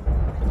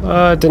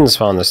 It didn't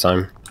spawn this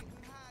time.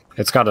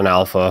 It's got an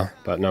alpha,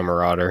 but no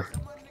Marauder.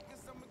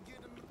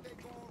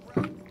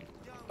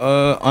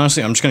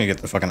 Honestly, I'm just gonna get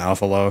the fucking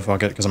alpha low,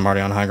 fuck it, because I'm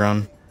already on high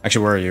ground.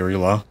 Actually, where are you? Are you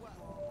low?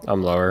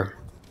 I'm lower.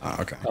 Oh,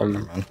 okay. Never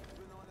mind.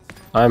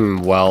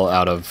 I'm well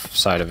out of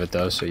sight of it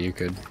though, so you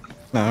could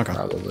No, okay.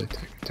 probably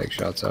take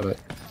shots at it.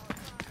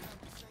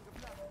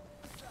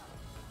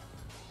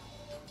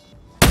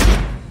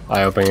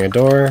 Eye opening a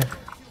door.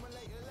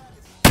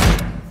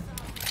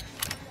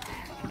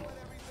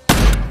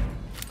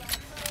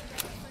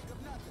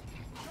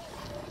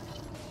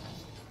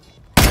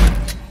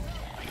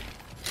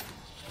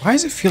 Why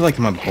does it feel like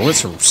my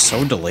bullets are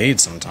so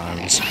delayed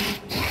sometimes?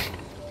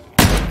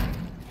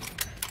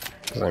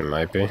 They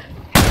might be.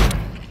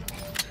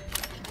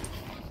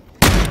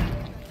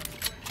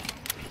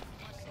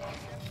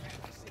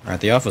 Alright,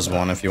 the alpha's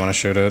one if you want to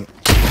shoot it.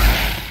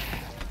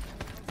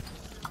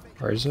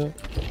 Where is it?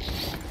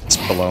 It's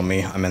below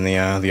me. I'm in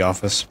the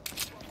office.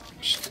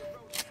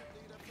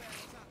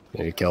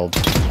 You killed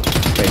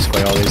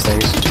basically all these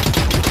things.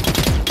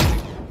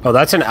 Oh,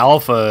 that's an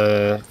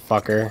alpha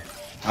fucker.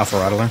 Alpha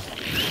Rattler.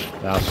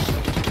 Yeah.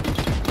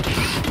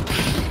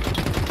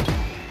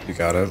 You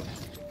got it.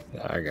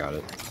 Yeah, I got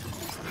it.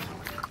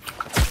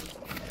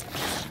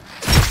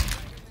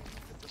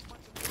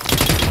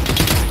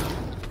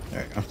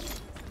 There you go.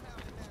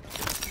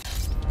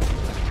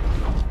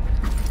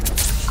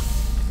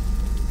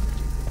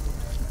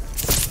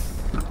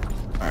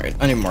 Alright,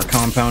 I need more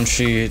compound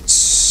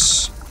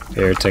sheets.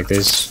 Here, take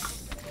these.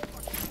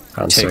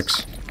 Found Take-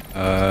 6.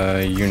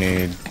 You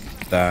need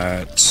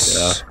that.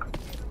 Yeah.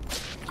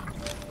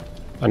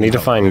 I need to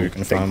find maybe we can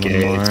the find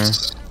one more.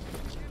 gates.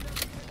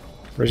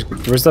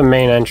 Where's the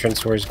main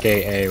entrance? Where's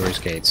gate A? Where's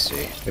gate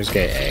C? There's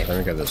gate A. Let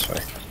me go this way.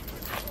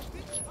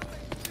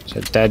 There's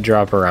a dead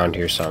drop around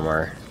here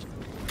somewhere.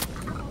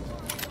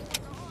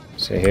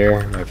 See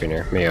here? Might be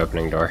near me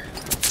opening door.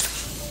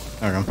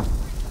 There we go.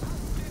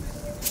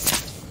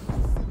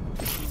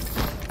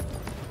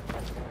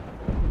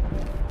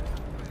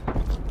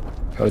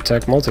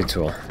 Potech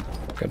multi-tool.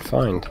 Good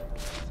find.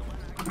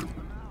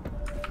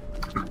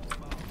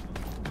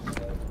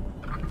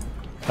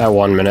 At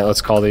 1 minute,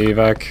 let's call the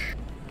evac.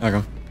 There we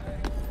go.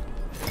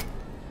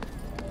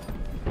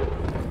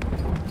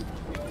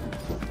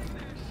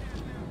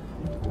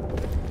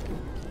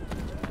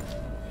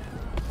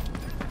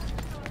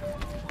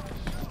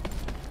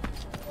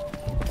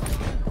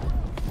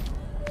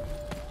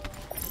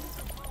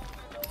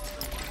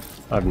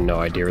 I have no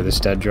idea where this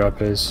dead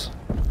drop is.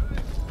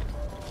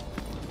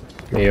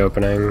 Me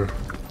opening.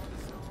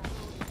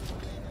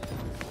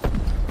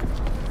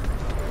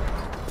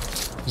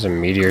 There's a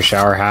meteor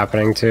shower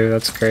happening too,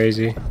 that's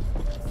crazy.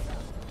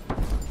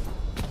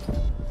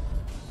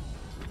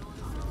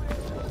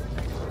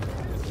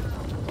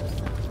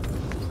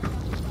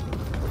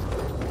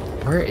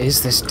 Where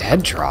is this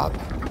dead drop?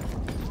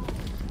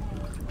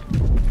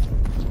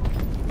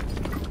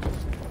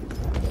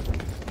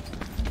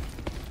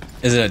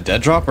 Is it a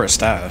dead drop or a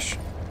stash?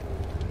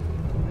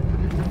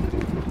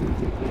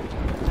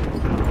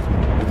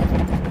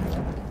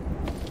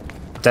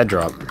 Dead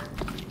drop.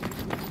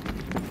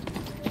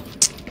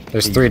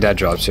 There's 3 dead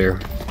drops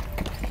here.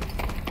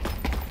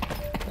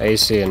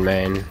 AC and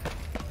main.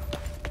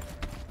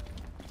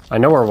 I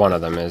know where one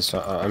of them is, so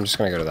I'm just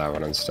gonna go to that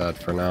one instead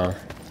for now.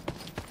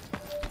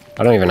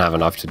 I don't even have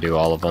enough to do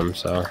all of them,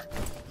 so...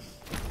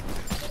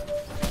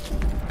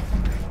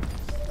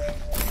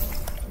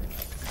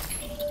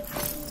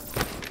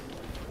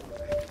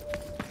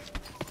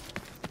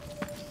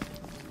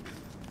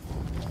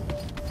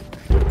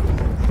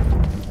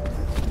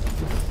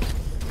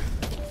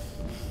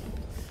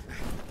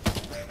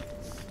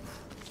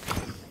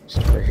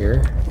 Over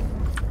here.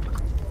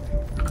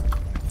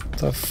 What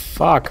the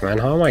fuck, man?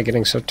 How am I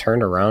getting so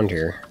turned around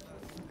here?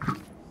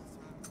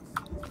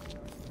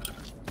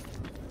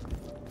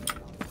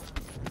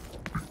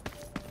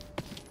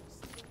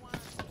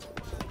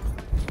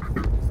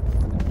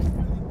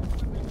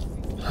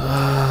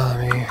 Let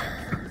me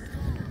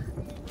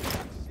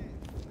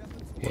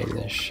gain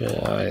this shit.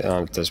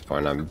 At this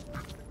point, I'm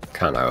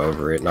kind of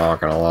over it,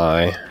 not gonna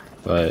lie.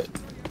 But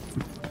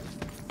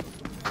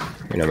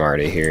I mean, I'm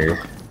already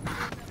here.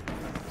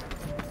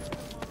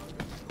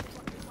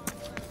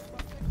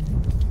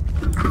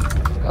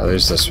 Oh,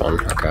 there's this one.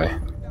 Okay.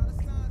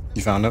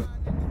 You found it?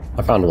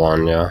 I found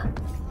one, yeah.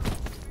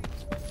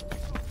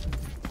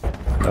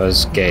 That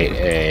was gate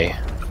A.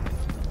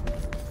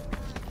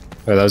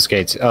 Oh, those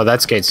gates. Oh,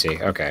 that's gate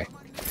C. Okay.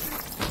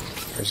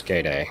 There's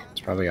gate A.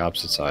 It's probably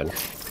opposite side.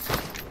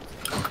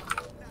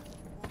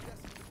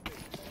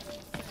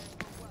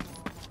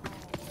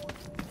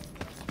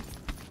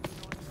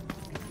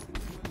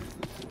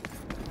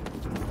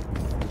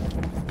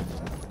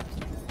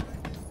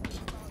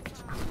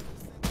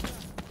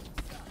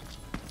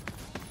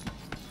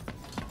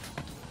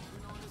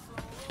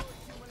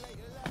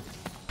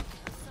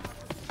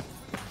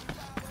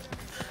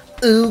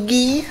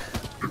 Oogie.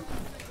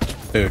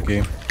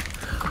 Spooky.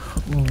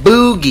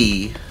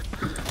 Boogie.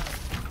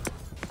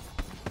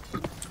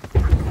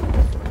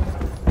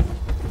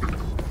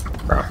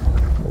 Bro,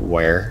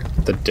 where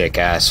the dick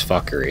ass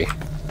fuckery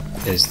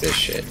is this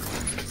shit?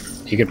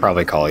 You could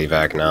probably call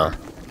evac now.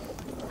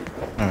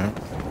 Alright.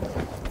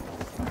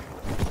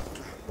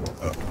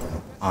 Oh,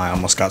 I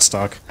almost got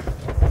stuck.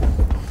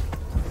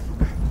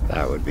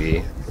 That would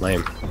be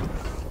lame.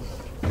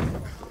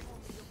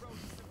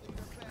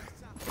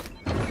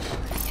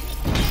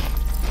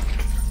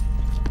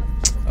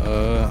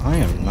 I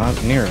am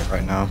not near it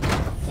right now.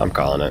 I'm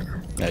calling it.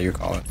 Yeah, you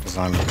call it, because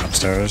I'm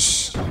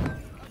upstairs.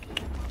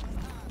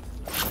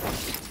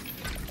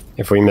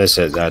 If we miss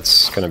it,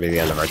 that's gonna be the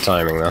end of our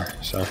timing though,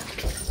 so.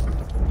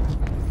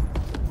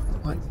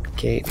 What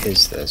gate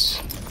is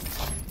this?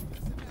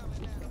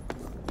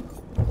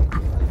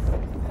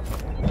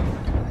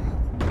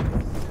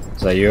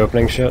 Is that you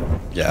opening shit?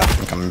 Yeah,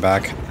 I'm coming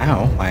back.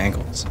 Ow, my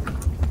ankles.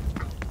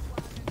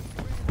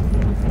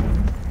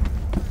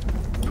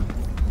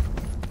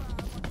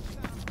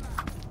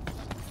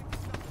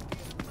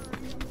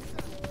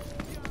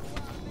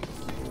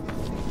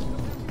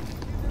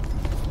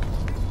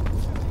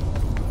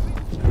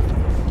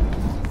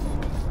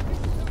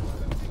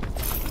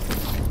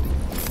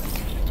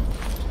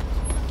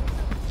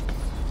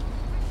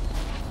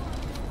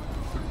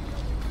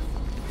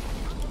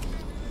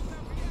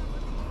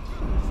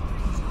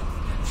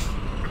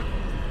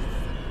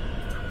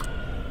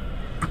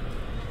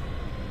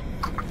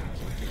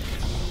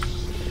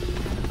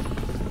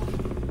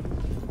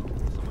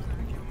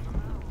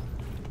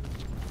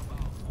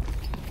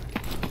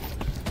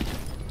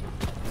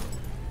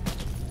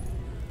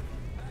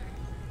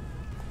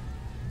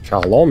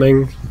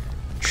 Charloming.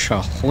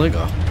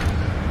 Chahliga.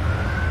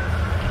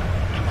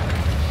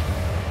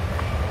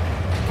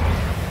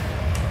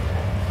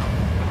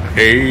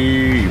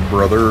 Hey,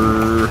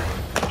 brother.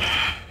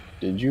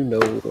 Did you know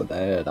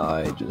that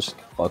I just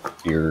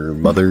fucked your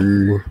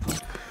mother?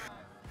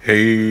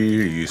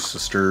 Hey,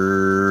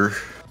 sister.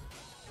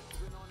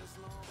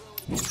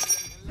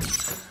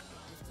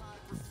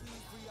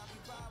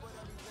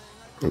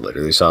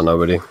 Literally saw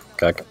nobody.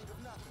 Cack.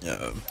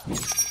 Yeah.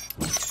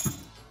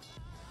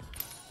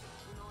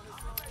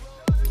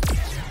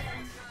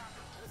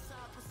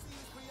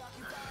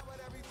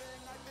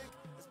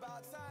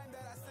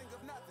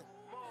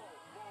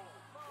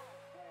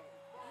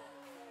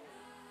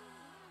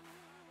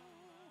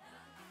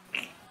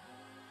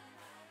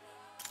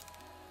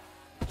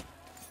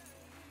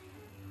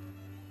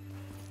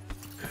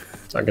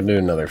 I can do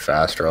another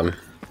fast run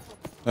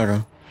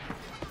Okay.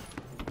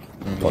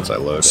 once I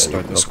load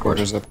Start in. this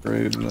quarters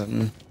upgrade, and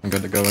then I'm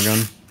good to go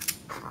again.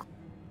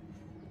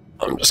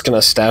 I'm just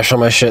gonna stash all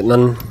my shit and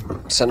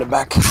then send it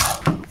back.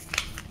 I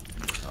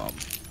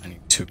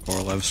need 2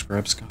 Korolev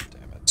scripts. God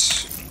damn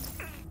it.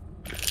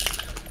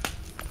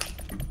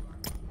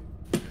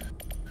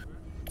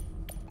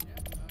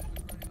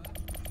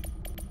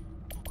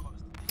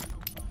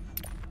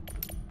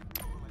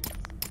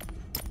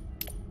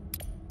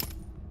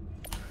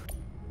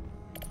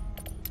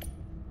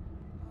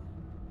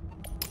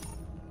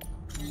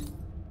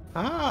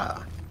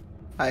 Ah,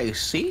 I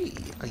see.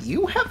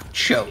 You have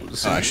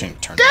chosen. Oh, actually, I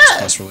need to turn this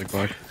quest really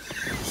quick.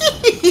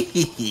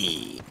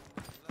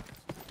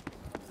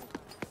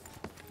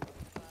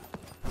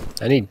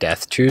 Any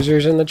death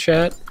choosers in the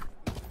chat?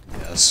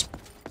 Yes.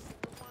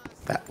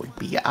 That would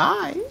be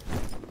I.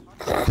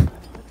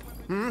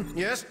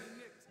 Yes?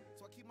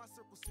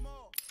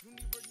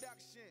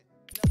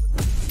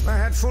 I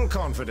had full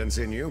confidence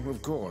in you,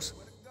 of course.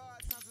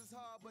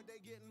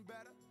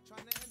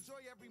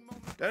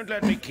 Don't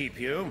let me keep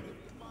you.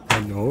 I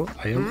know,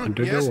 I am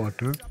under yes? the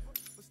water.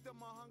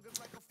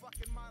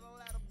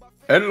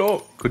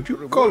 Hello, could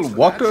you call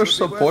water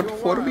support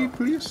for me,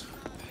 please?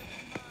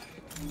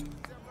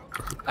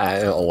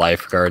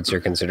 Lifeguards are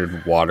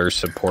considered water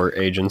support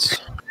agents.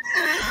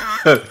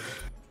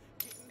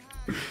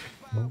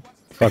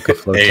 Fuck a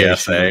flotation.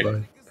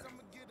 ASA.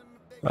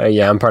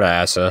 Yeah, I'm part of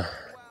ASA.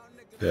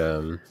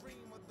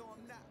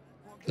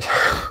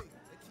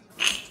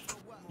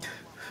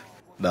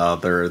 No,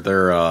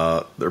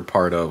 they're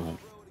part of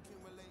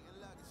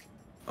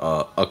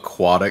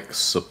aquatic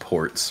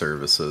support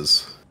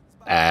services.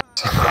 Ass.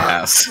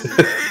 Ass.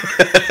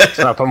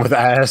 Stop him with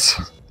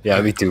ass.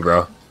 Yeah, me too,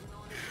 bro.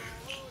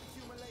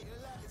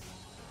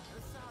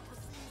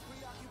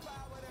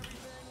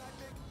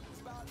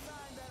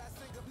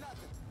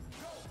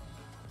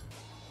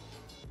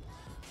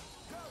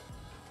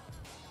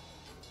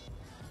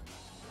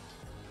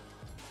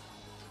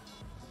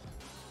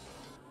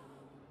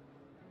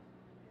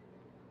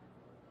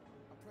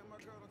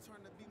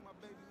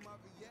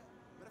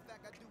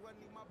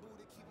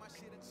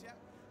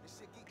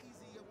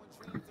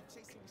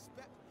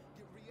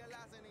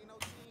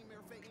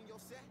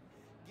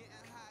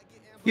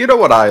 You know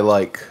what I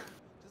like?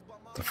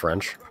 The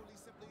French.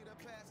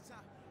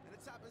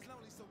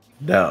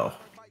 No.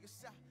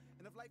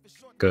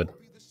 Good.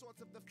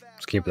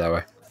 Let's keep it that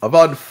way. I'm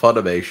on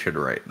Funimation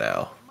right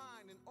now.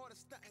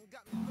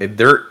 And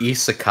their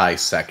isekai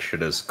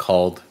section is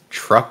called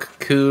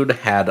Truck-kun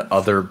Had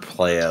Other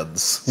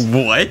Plans.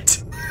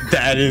 What?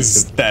 That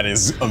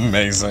is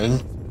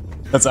amazing.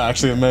 That's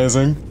actually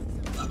amazing.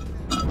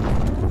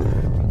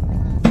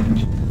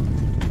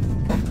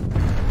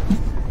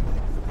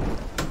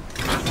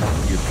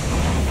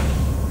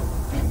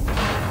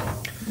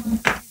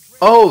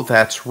 Oh,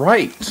 that's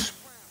right.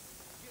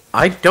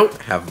 I don't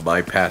have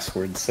my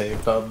password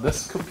saved on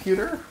this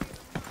computer.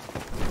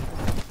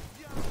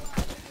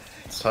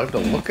 It's time to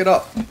look it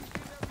up.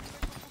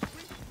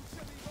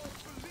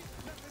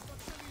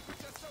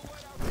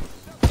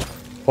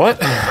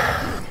 What?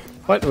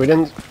 What? We're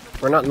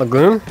not in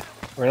Lagoon?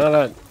 We're not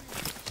at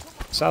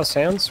South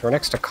Sands? We're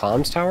next to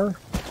Comms Tower?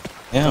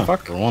 Yeah,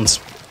 Fuck. for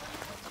once.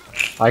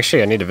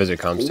 Actually, I need to visit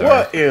Comms Tower.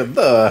 What in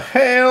the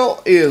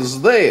hell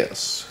is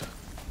this?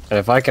 And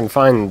if I can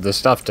find the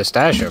stuff to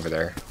stash over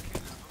there,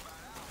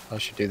 I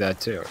should do that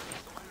too.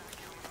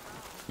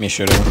 Me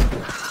should.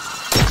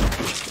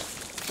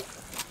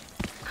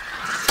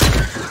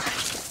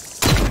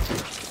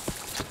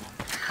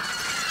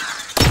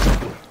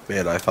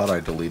 Man, I thought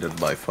I deleted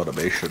my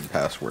Funimation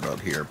password on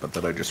here, but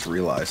then I just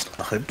realized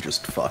I'm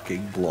just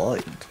fucking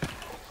blind.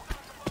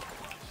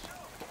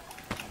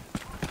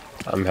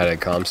 I'm headed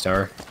Comms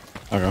Tower.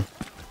 Okay.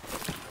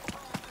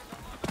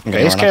 I'm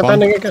Base camp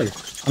ending again.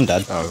 I'm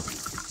dead. Oh.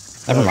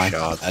 Never Oh, mind.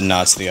 shot.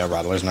 No, it's the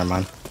Rattlers. Never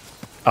mind.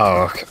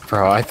 Oh, okay.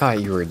 Bro, I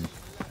thought you were... No,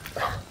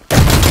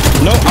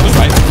 I was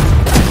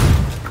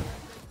right.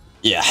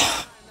 Yeah.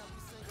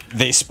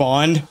 They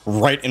spawned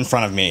right in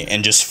front of me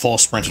and just full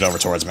sprinted over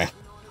towards me.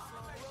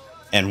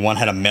 And one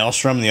had a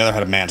Maelstrom and the other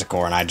had a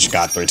Manticore, and I just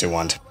got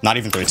 3-2-1'd. Not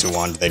even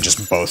 3-2-1'd, they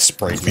just both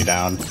sprayed me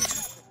down.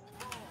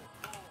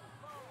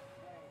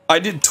 I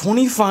did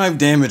 25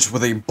 damage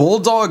with a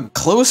bulldog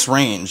close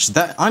range.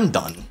 I'm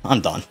done. I'm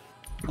done.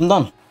 I'm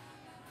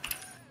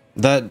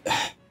done.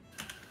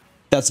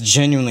 That's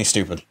genuinely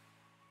stupid.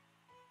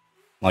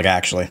 Like,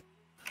 actually.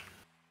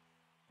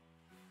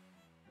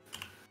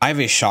 I have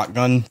a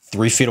shotgun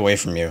 3 feet away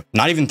from you.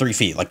 Not even 3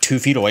 feet, like 2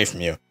 feet away from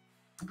you.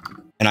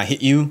 And I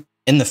hit you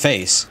in the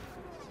face.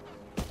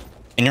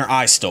 And your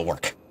eyes still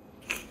work.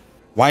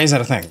 Why is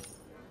that a thing?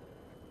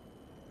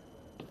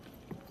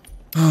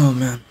 Oh,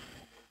 man.